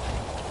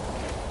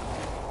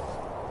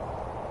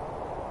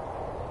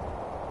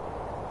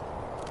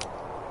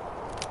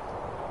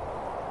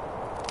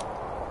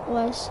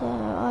 Well, so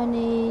I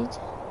need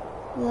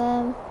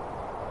them.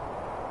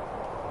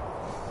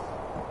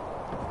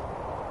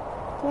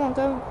 Come on,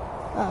 go.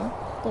 Oh,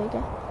 there we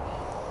go.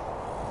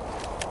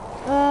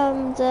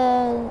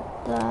 Then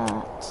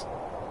that.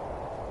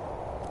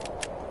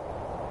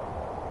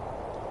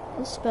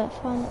 It's better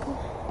fun.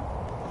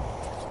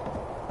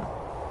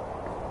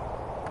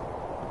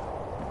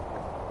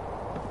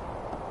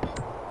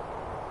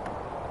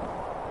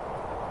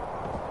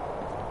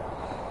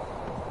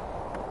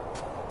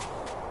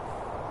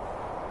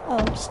 Oh,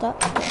 I'm stuck.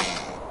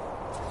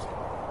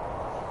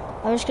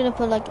 I'm just gonna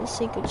put like a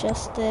secret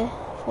chest there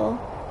for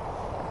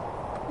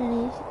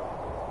any.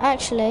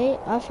 Actually,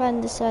 I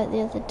found this out the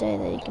other day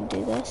that you can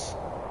do this.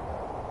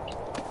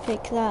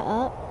 Pick that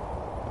up.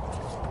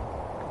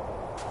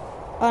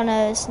 Oh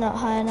no, it's not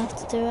high enough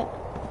to do it.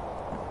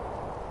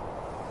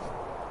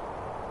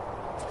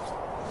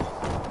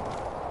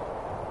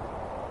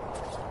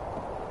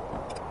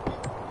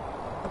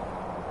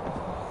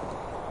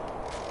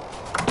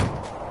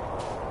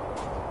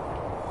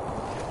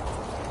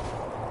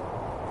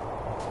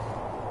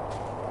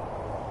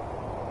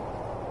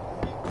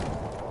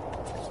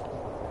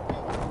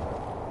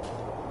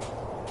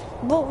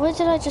 But where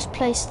did I just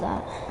place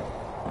that?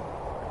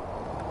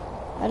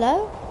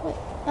 Hello? Wait.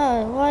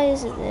 Oh, why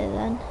is it there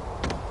then?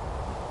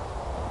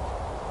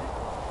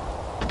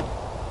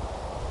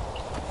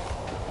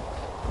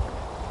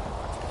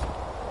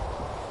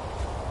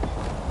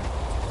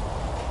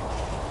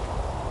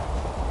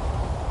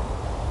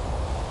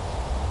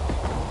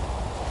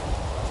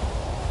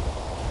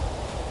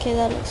 Okay,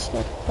 that looks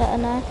good. Better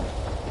now.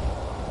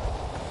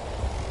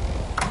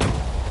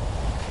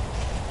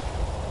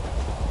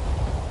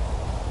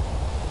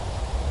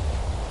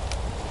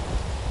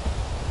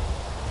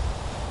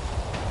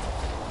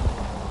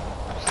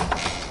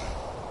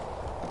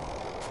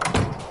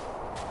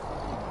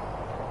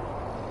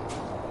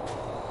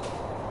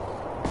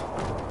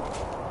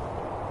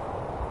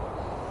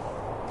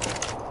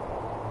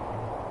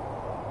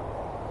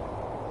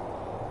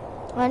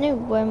 I need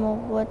way more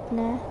wood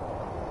now.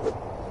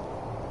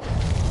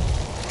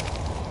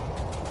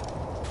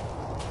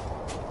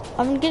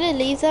 I'm gonna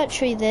leave that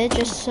tree there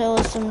just so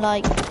some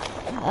like,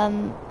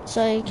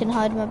 so you can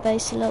hide my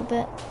base a little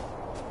bit.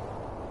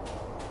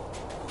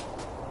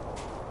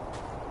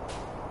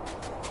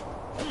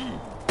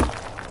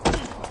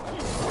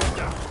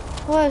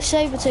 Whoa,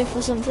 saber-tooth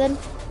or something.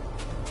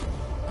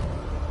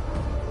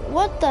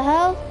 What the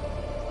hell?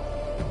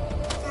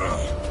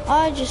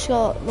 I just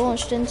got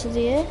launched into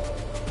the air.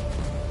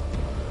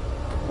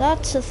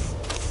 That's a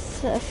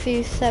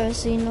few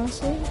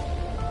Therizinosaur.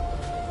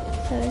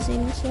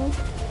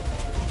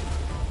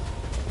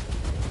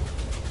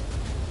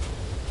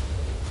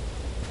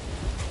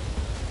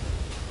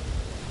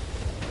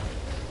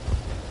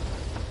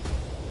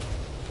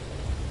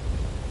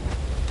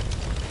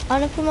 I'm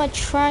gonna put my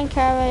trank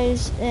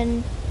arrows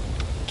in.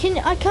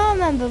 I can't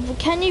remember, but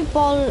can you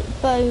bowler?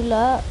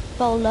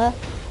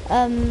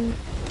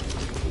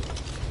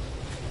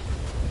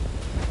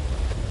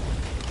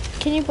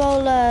 Can you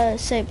bowl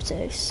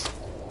saber-tooths?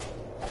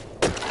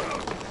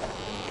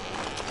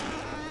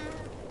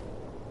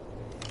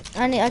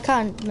 I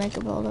can't make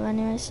a bowler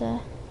anyway, so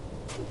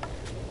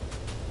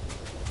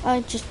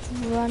I just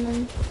run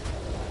and.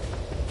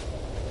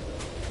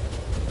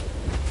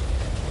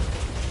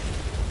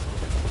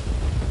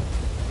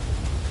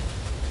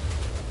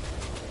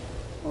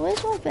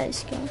 Where's my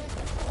base going?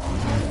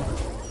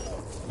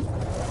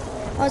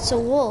 Oh, it's a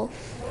wolf.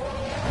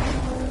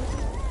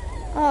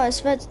 Oh,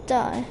 it's about to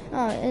die.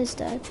 Oh, it is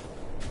dead.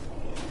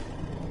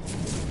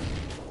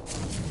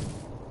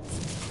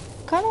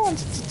 Kind of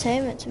wanted to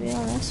tame it, to be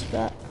honest,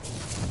 but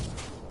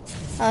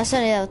oh, it's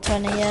only level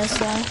 20 years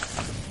though.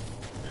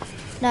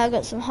 Now I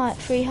got some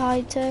free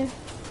hide too.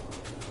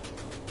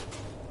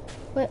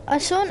 Wait, I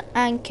saw an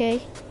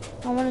Anki.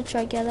 I want to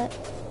try get it.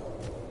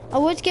 I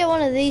would get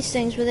one of these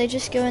things where they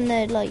just go in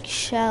their like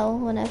shell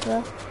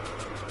whenever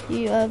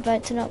you are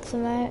about to knock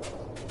them out,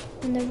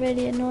 and they're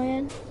really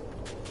annoying.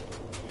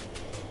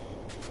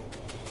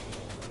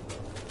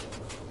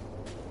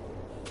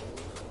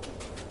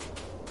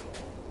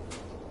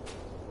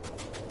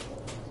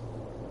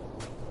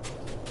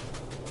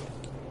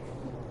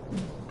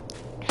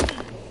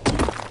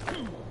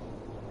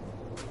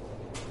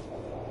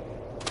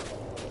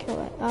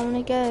 I'm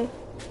gonna go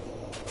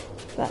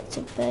back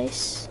to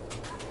base.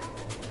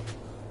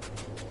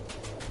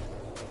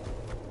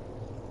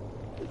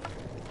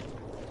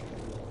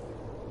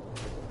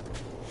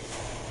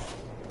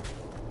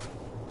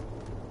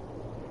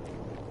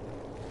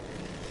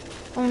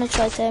 I'm gonna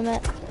try to tame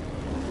it.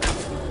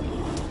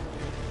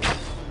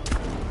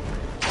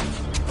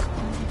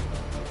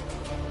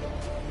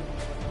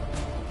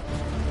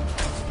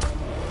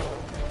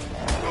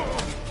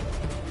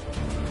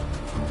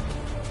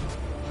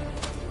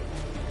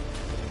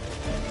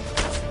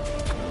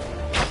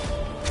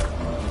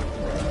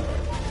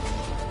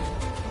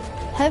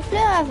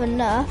 Hopefully I have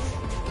enough.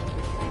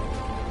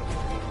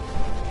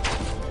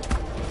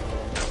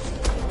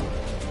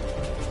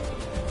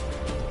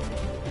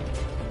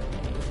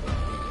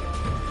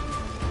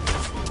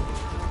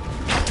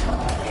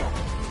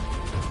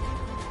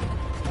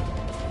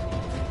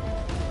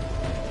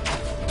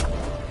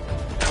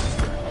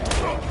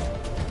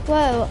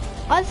 Whoa,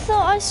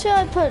 I swear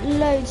I put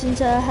loads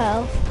into her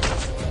health.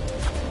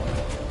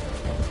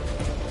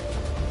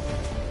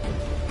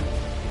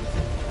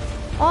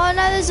 Oh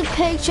no, there's a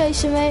pig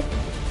chasing me.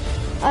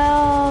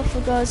 Oh, for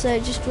God's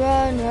sake, just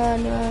run,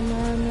 run, run,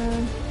 run,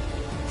 run.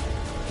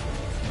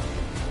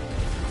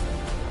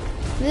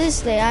 This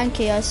is the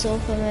Anki I saw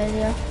from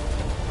earlier.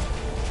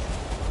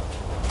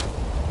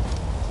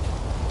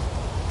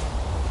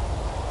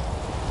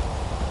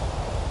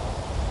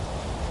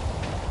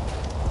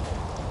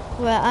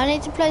 Right, I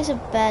need to place a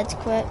bed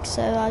quick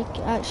so I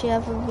actually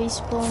have a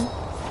respawn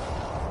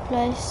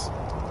place.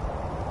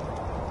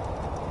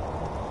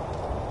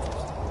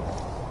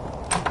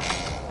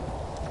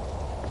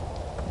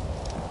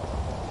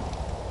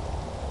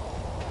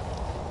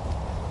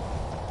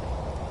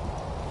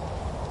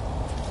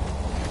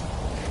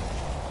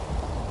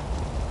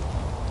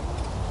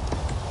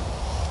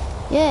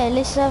 Yeah, at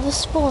least I have a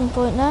spawn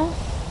point now.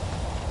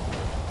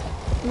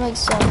 Makes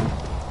sense.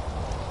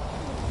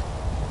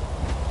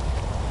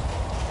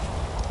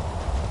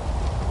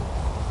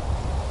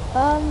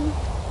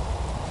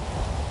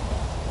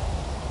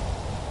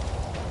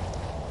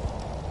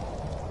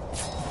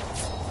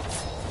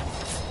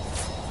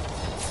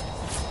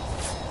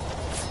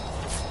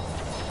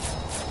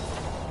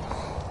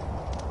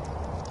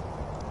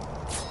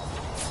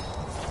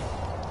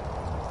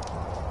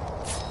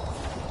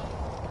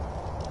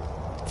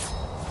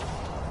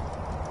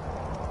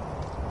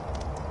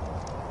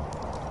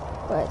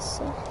 Right,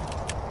 so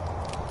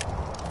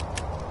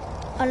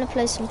I'm gonna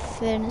place some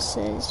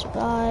furnaces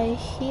by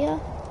here.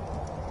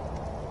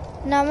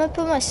 Now I'm gonna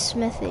put my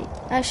smithy.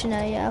 Actually,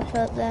 no, yeah, I'll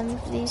put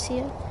these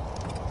here.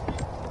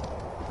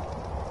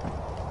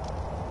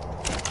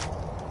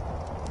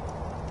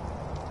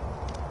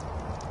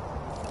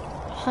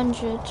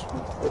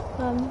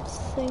 $100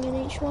 thing in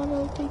each one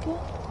will be good.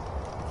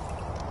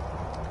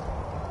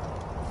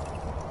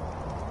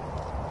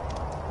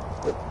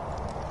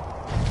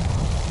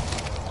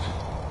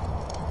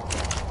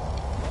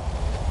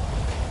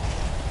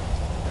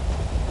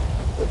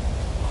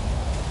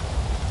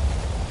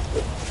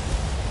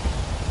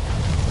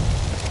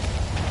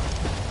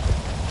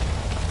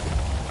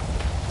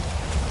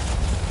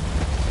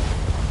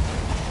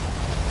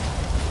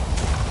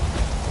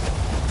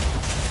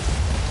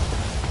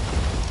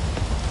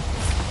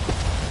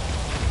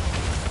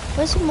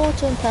 Where's the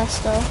mortar and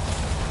pestle?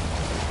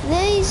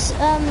 These,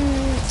 I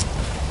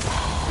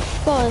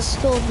forgot what it's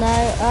called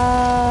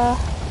now.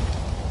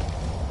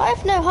 I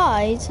have no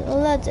hide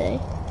already.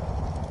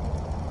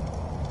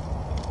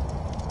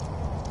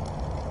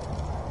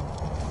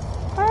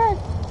 Alright,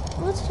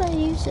 what did I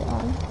use it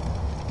on?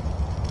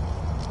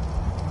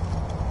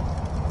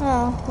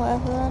 Oh,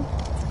 whatever then.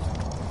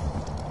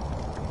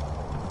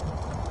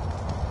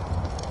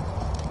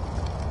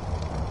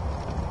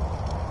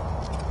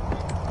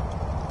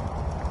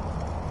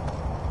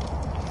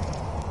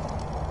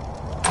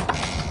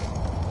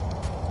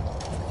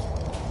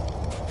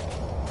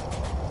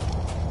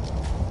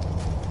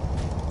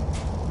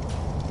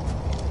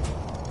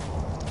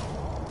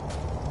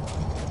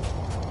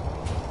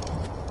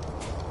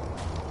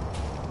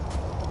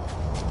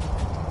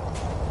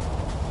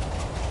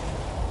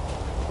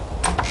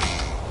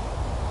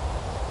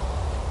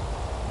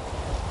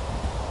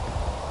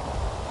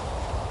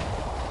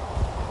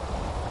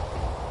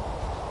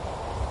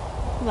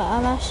 But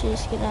I'm actually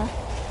just gonna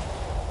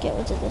get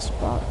rid of this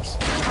box.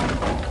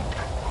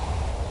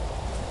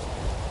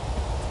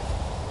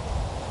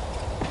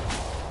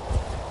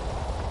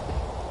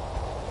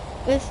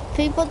 If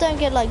people don't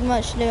get like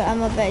much loot at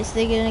my base,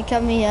 they're gonna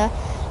come here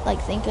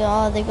like thinking,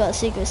 oh, they've got a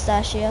secret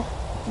stash here,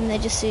 and they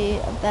just see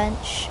a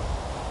bench.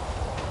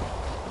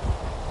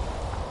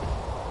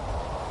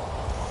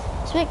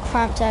 It's a bit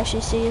cramped to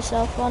actually see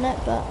yourself on it,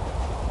 but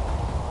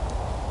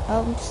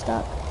oh, I'm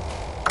stuck.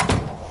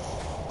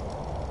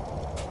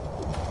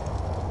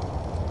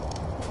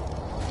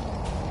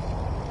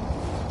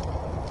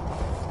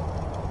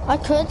 I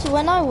could,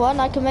 when I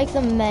won, I could make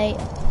them mate.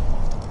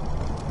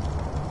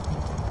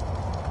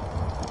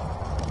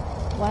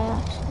 Why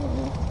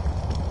actually?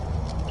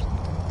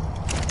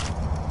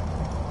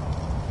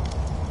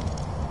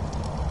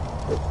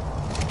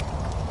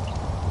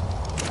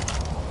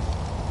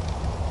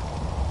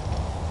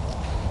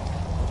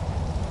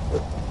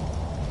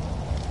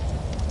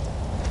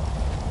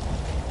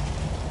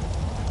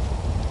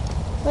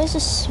 Where's the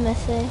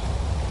smithy?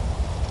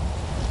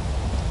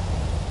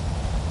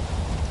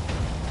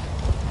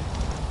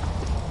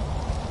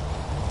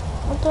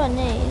 What do I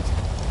need?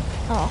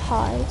 Oh,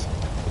 hide.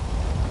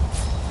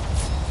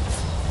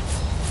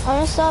 I'm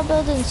gonna start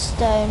building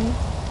stone.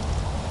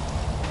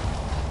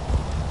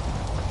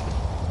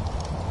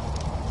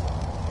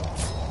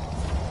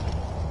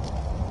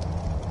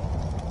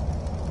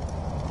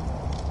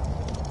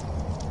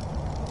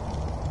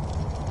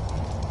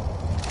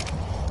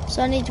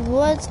 So I need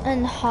wood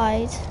and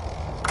hide.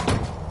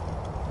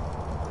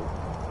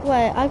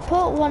 Wait, I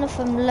put one of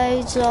them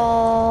loads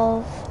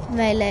of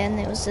melee and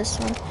it was this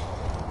one.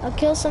 I'll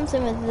kill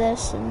something with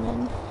this and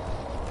then...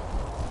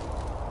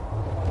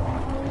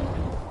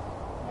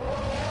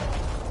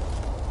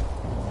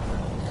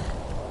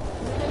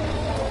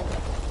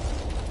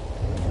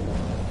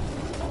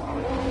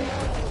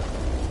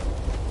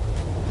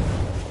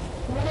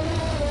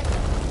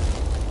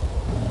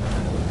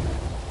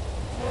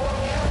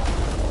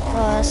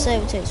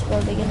 Sabertooth's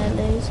probably gonna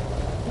lose.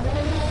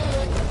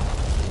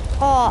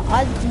 Oh,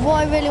 what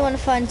I really want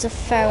to find is a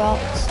ferret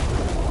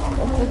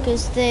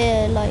because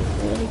they're like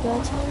really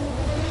good.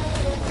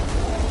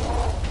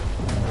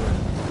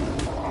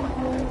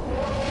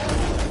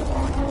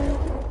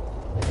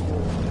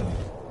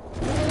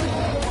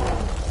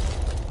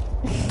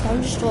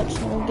 I'm just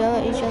watching them go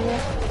at each other.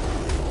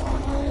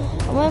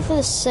 I'm waiting for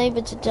the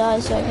saber to die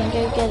so I can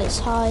go get its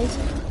hide.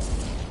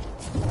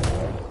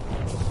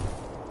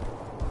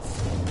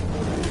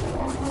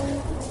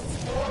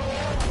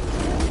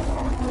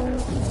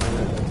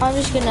 I'm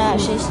just gonna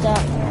actually start.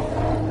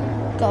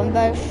 Got them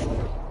both.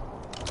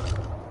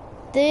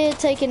 They're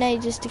taking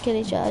ages to kill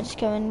each other. Just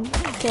go and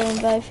kill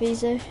them both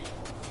easy.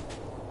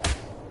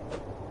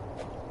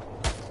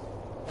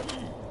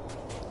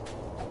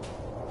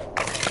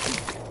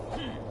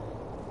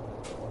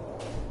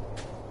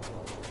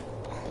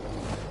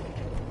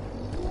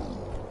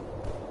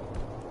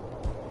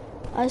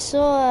 I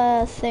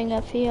saw a thing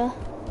up here.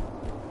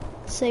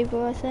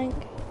 Saber, I think.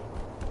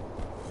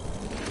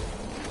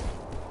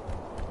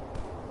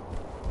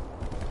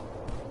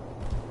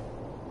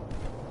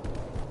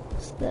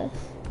 This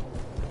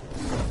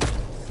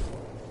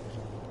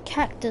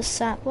cactus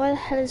sap. Why the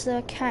hell is there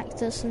a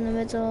cactus in the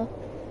middle?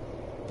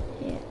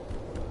 Yeah.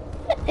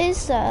 What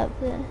is that up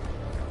there?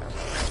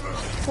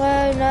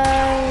 Oh no.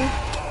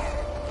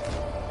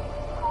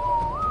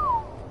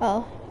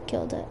 Oh,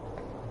 killed it.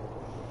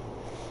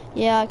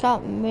 Yeah, I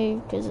can't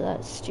move because of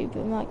that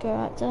stupid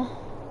microraptor.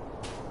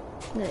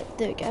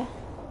 There we go.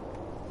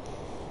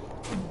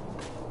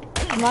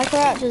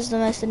 Microraptor is the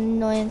most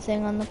annoying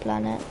thing on the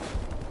planet.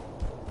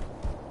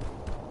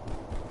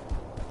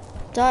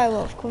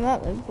 Direwolf, come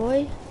at me,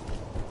 boy.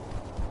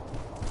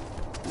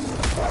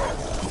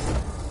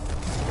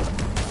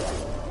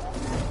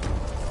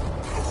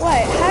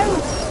 Wait, how?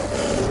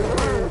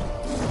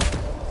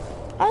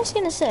 I was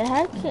gonna say,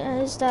 how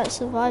is that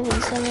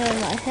surviving so many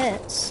of my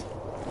hits?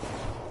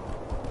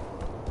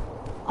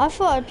 I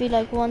thought I'd be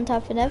like one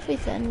tapping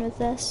everything with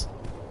this.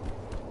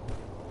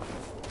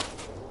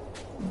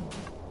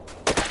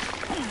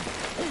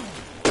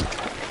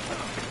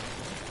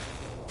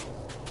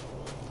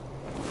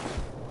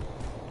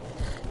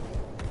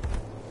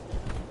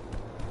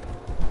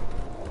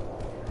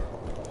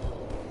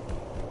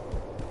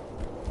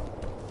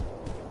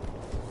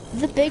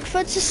 The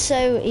Bigfoots are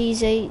so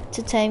easy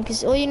to tame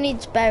because all you need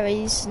is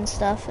berries and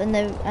stuff, and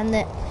they're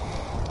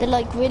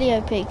like really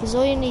OP because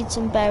all you need is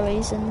some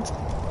berries and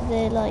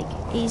they're like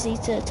easy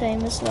to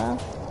tame as well.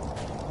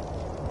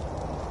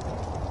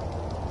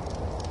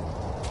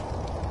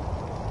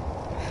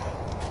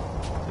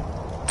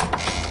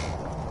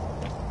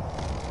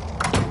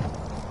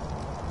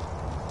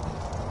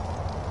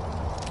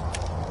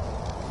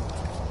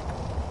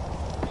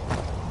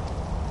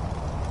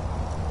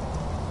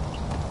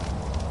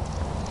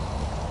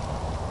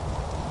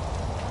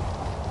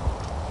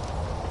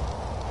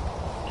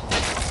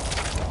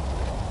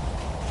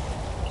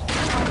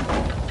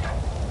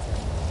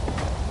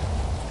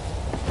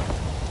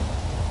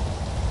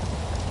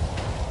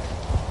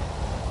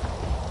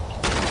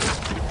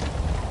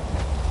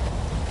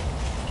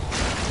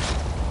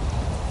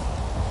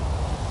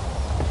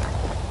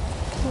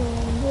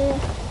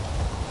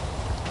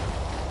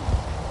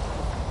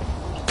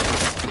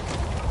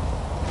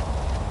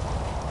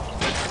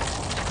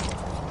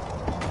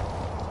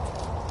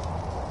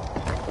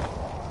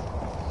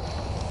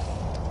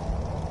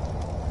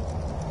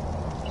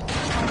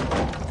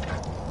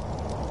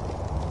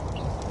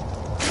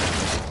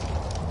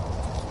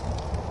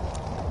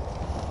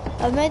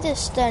 I've made this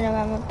stone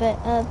around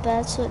my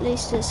bed, so at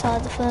least it's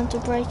harder for them to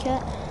break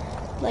it.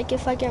 Like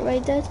if I get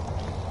raided.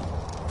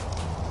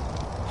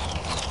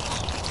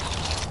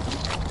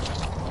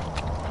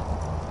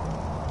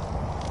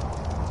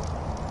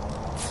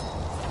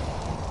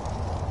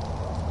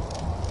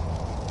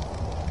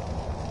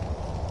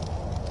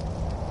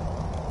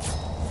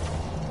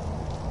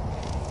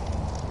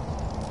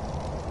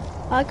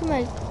 I can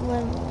make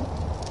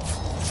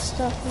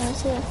stuff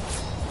nice here.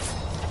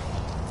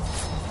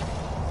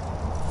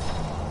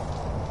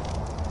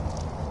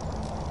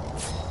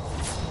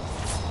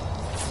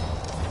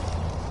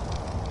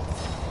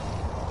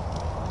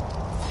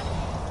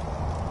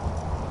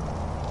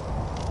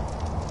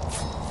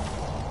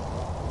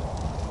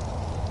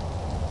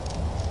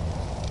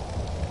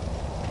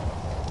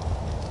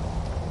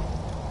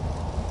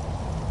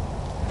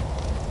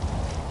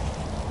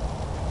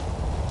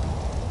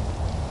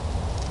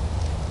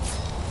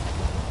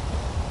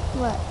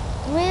 Right,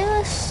 where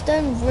are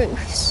stone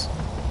roofs?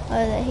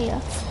 Oh, they're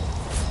here.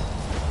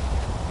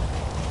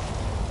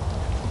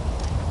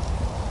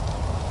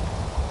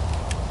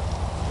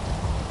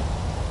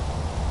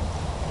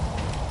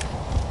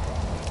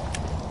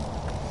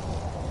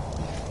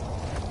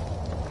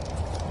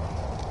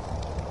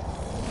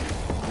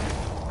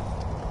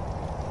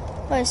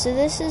 Right, so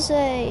this is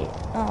a...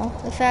 Oh,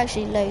 if it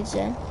actually loads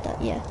in,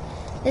 yeah.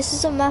 This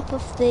is a map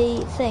of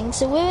the thing.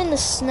 So we're in the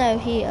snow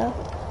here.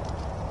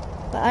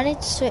 But I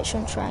need to switch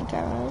from trank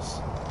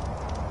arrows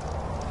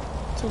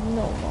to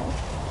normal.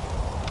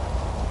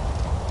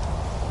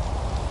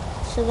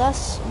 So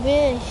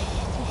we're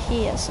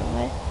here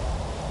somewhere.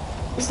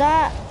 Is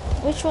that,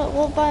 which one,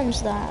 what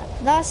biome's that?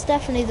 That's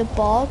definitely the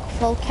bog,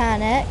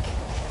 volcanic.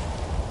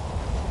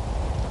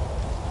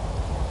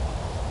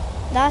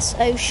 That's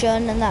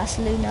ocean and that's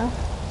lunar.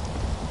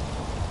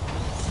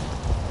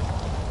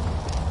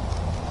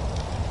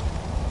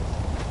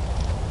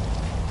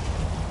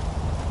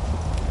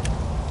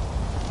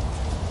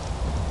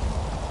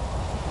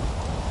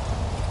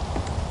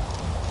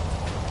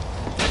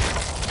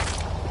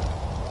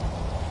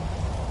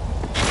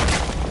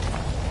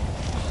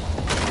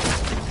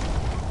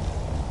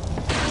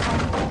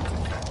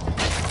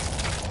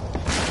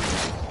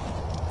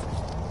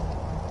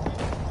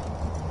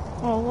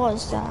 Oh, what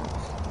is that?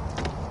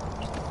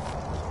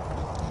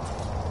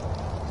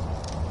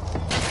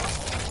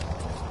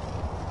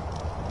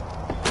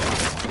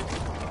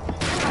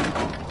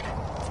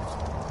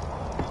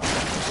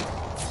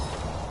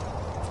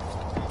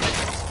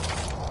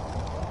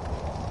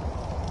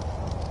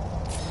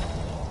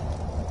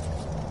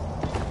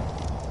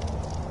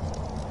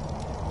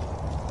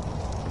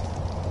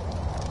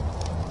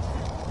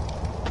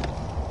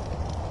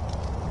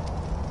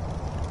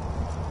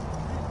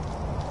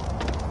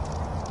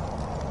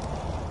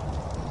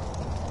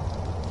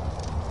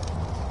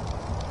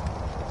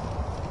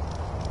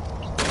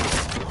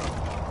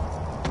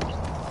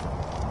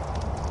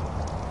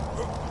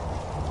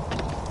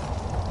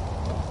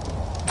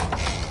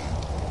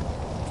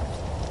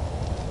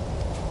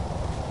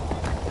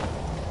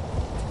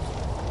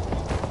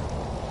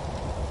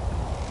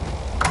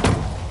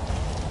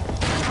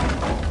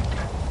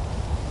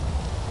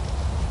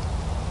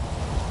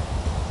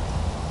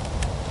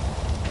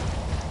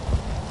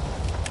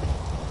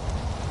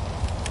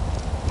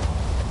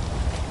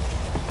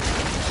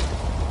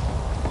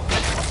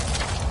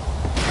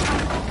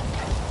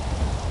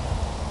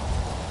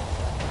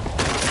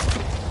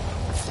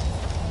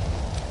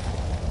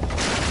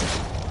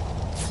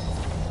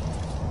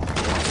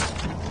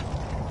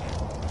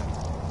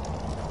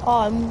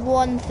 Oh, I'm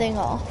one thing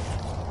off.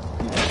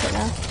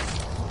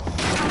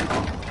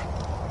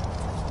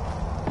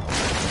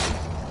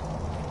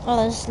 Oh,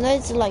 there's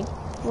loads of like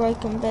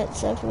broken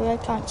bits everywhere,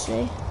 I can't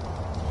see.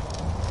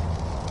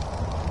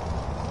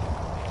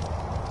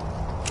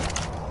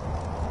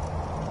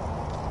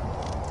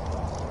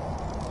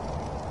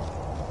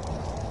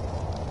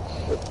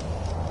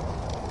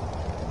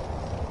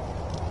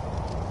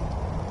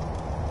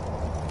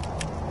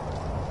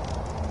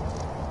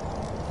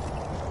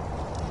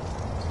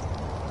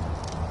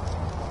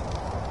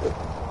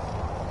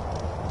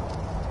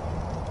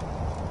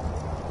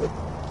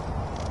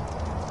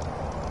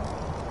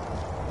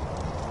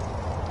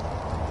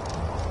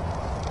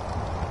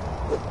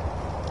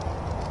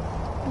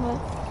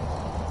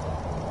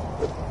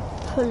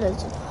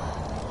 Colours of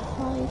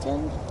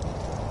hiding.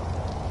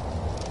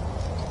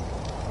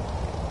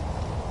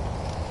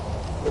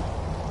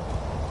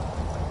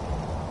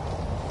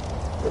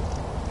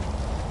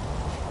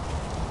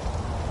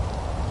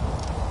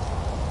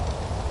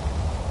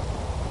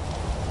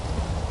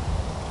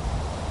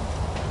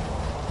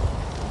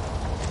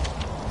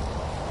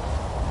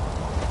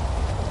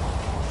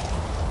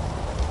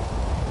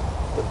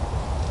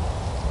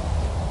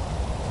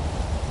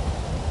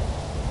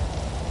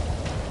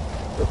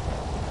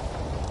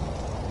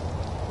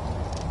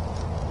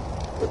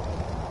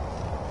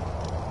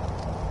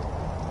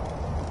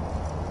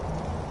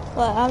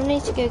 Well, I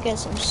need to go get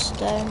some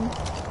stone.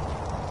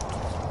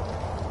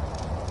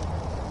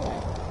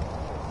 Right.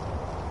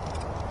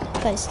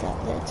 Place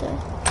that there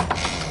too.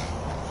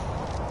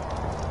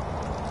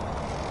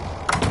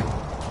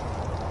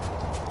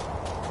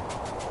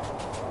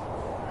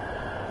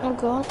 Oh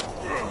god.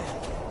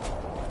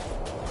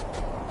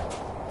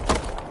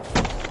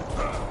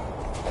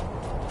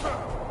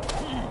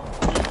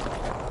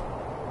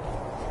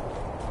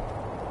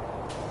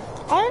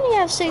 I only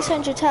have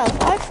 600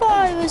 health. I thought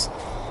I was...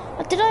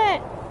 Did I...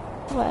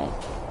 Wait.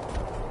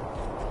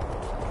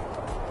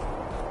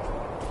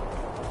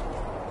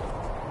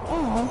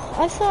 Oh,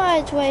 I thought I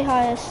had way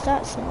higher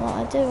stats than what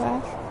I do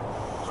have.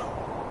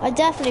 I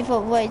definitely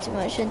put way too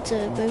much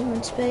into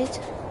movement speed.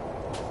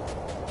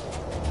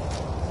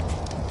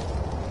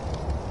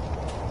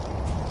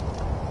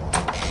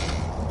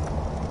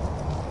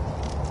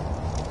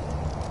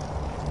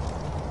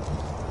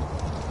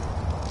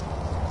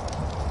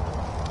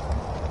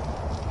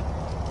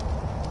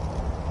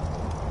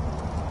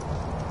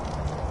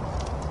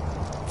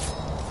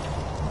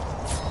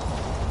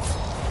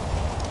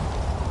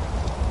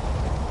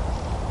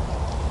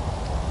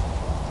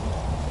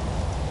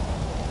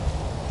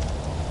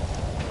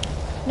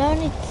 No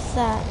need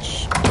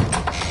thatch.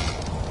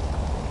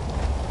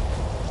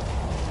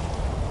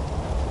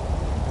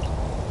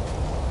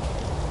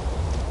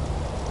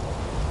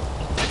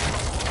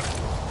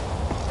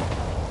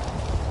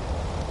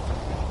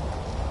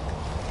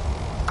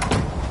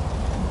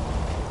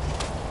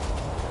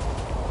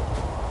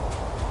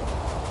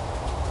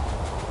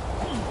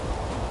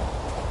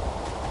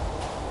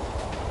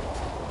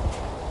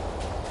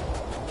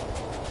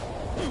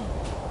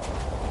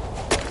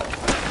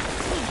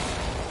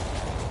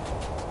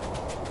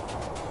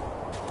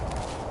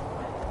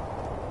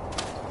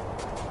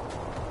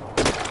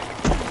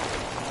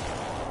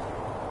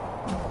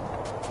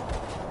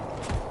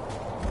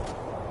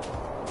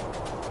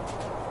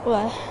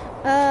 Right.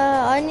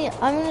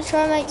 I'm gonna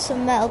try and make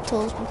some metal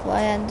tools before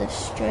I end this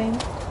stream.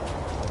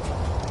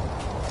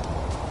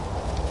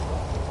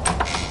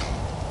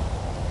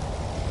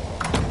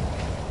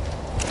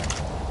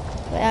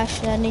 Wait,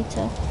 actually I need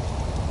to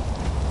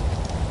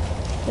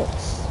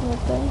fix my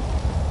bow.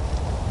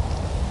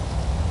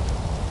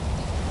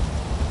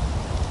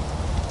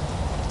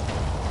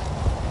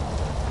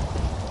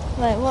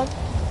 Wait, what?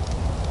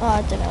 Oh,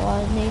 I don't know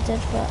what I needed,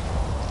 but...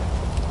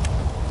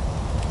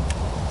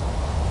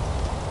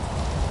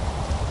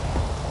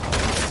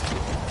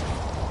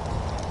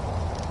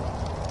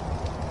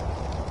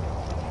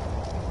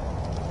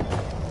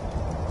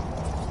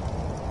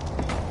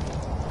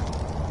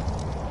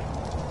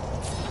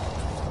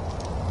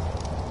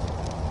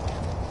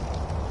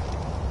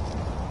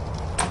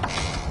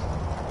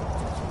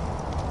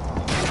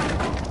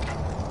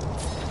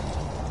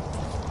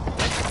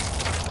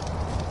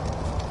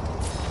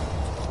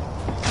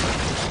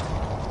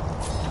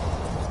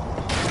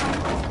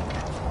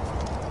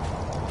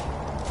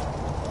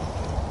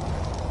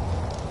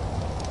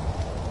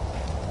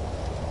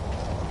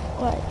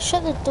 Right,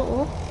 shut the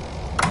door.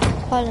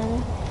 I don't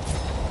know.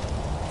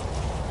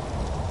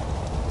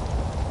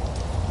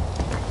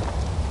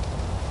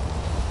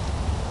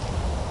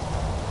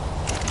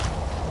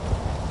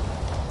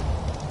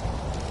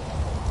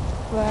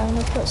 Right, I'm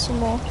gonna put some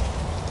more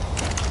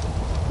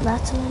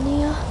metal in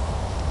here.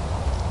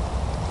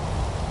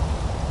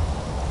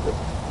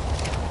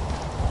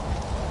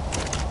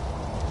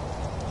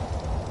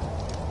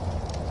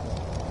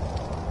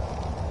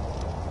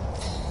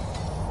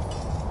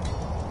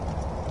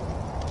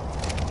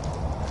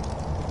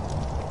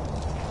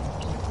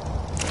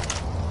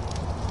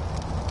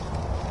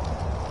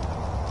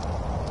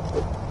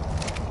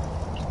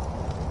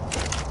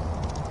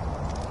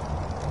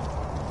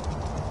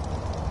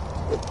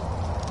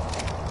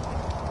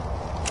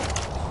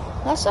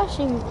 That's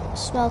actually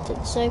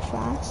smelted so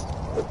fast.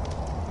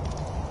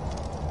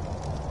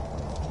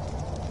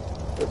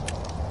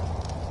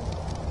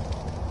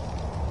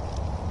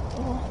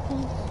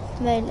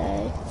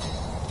 Melee.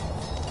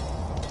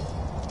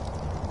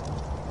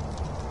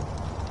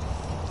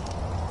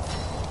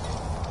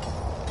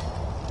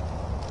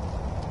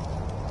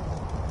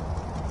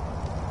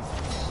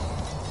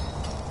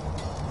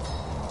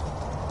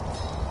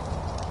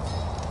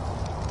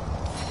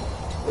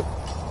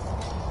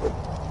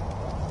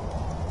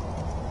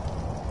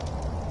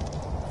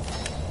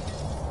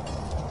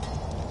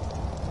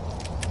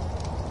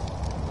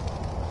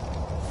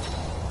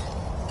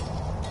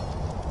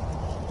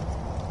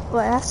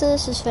 Right, after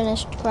this is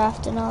finished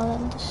crafting, I'll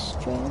end the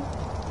stream.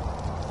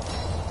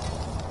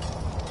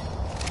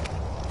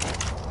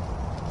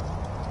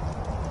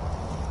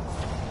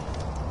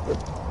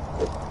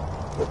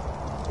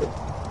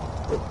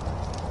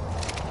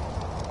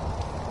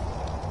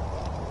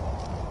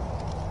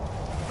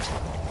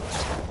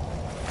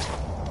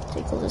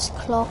 Take all this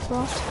cloth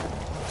off.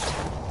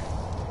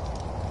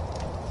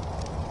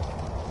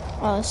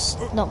 Oh, it's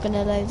not going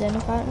to load in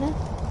apparently.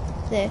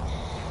 There.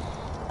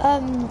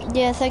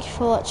 Yeah, thank you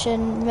for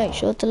watching. Make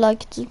sure to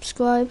like and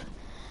subscribe,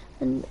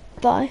 and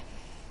bye.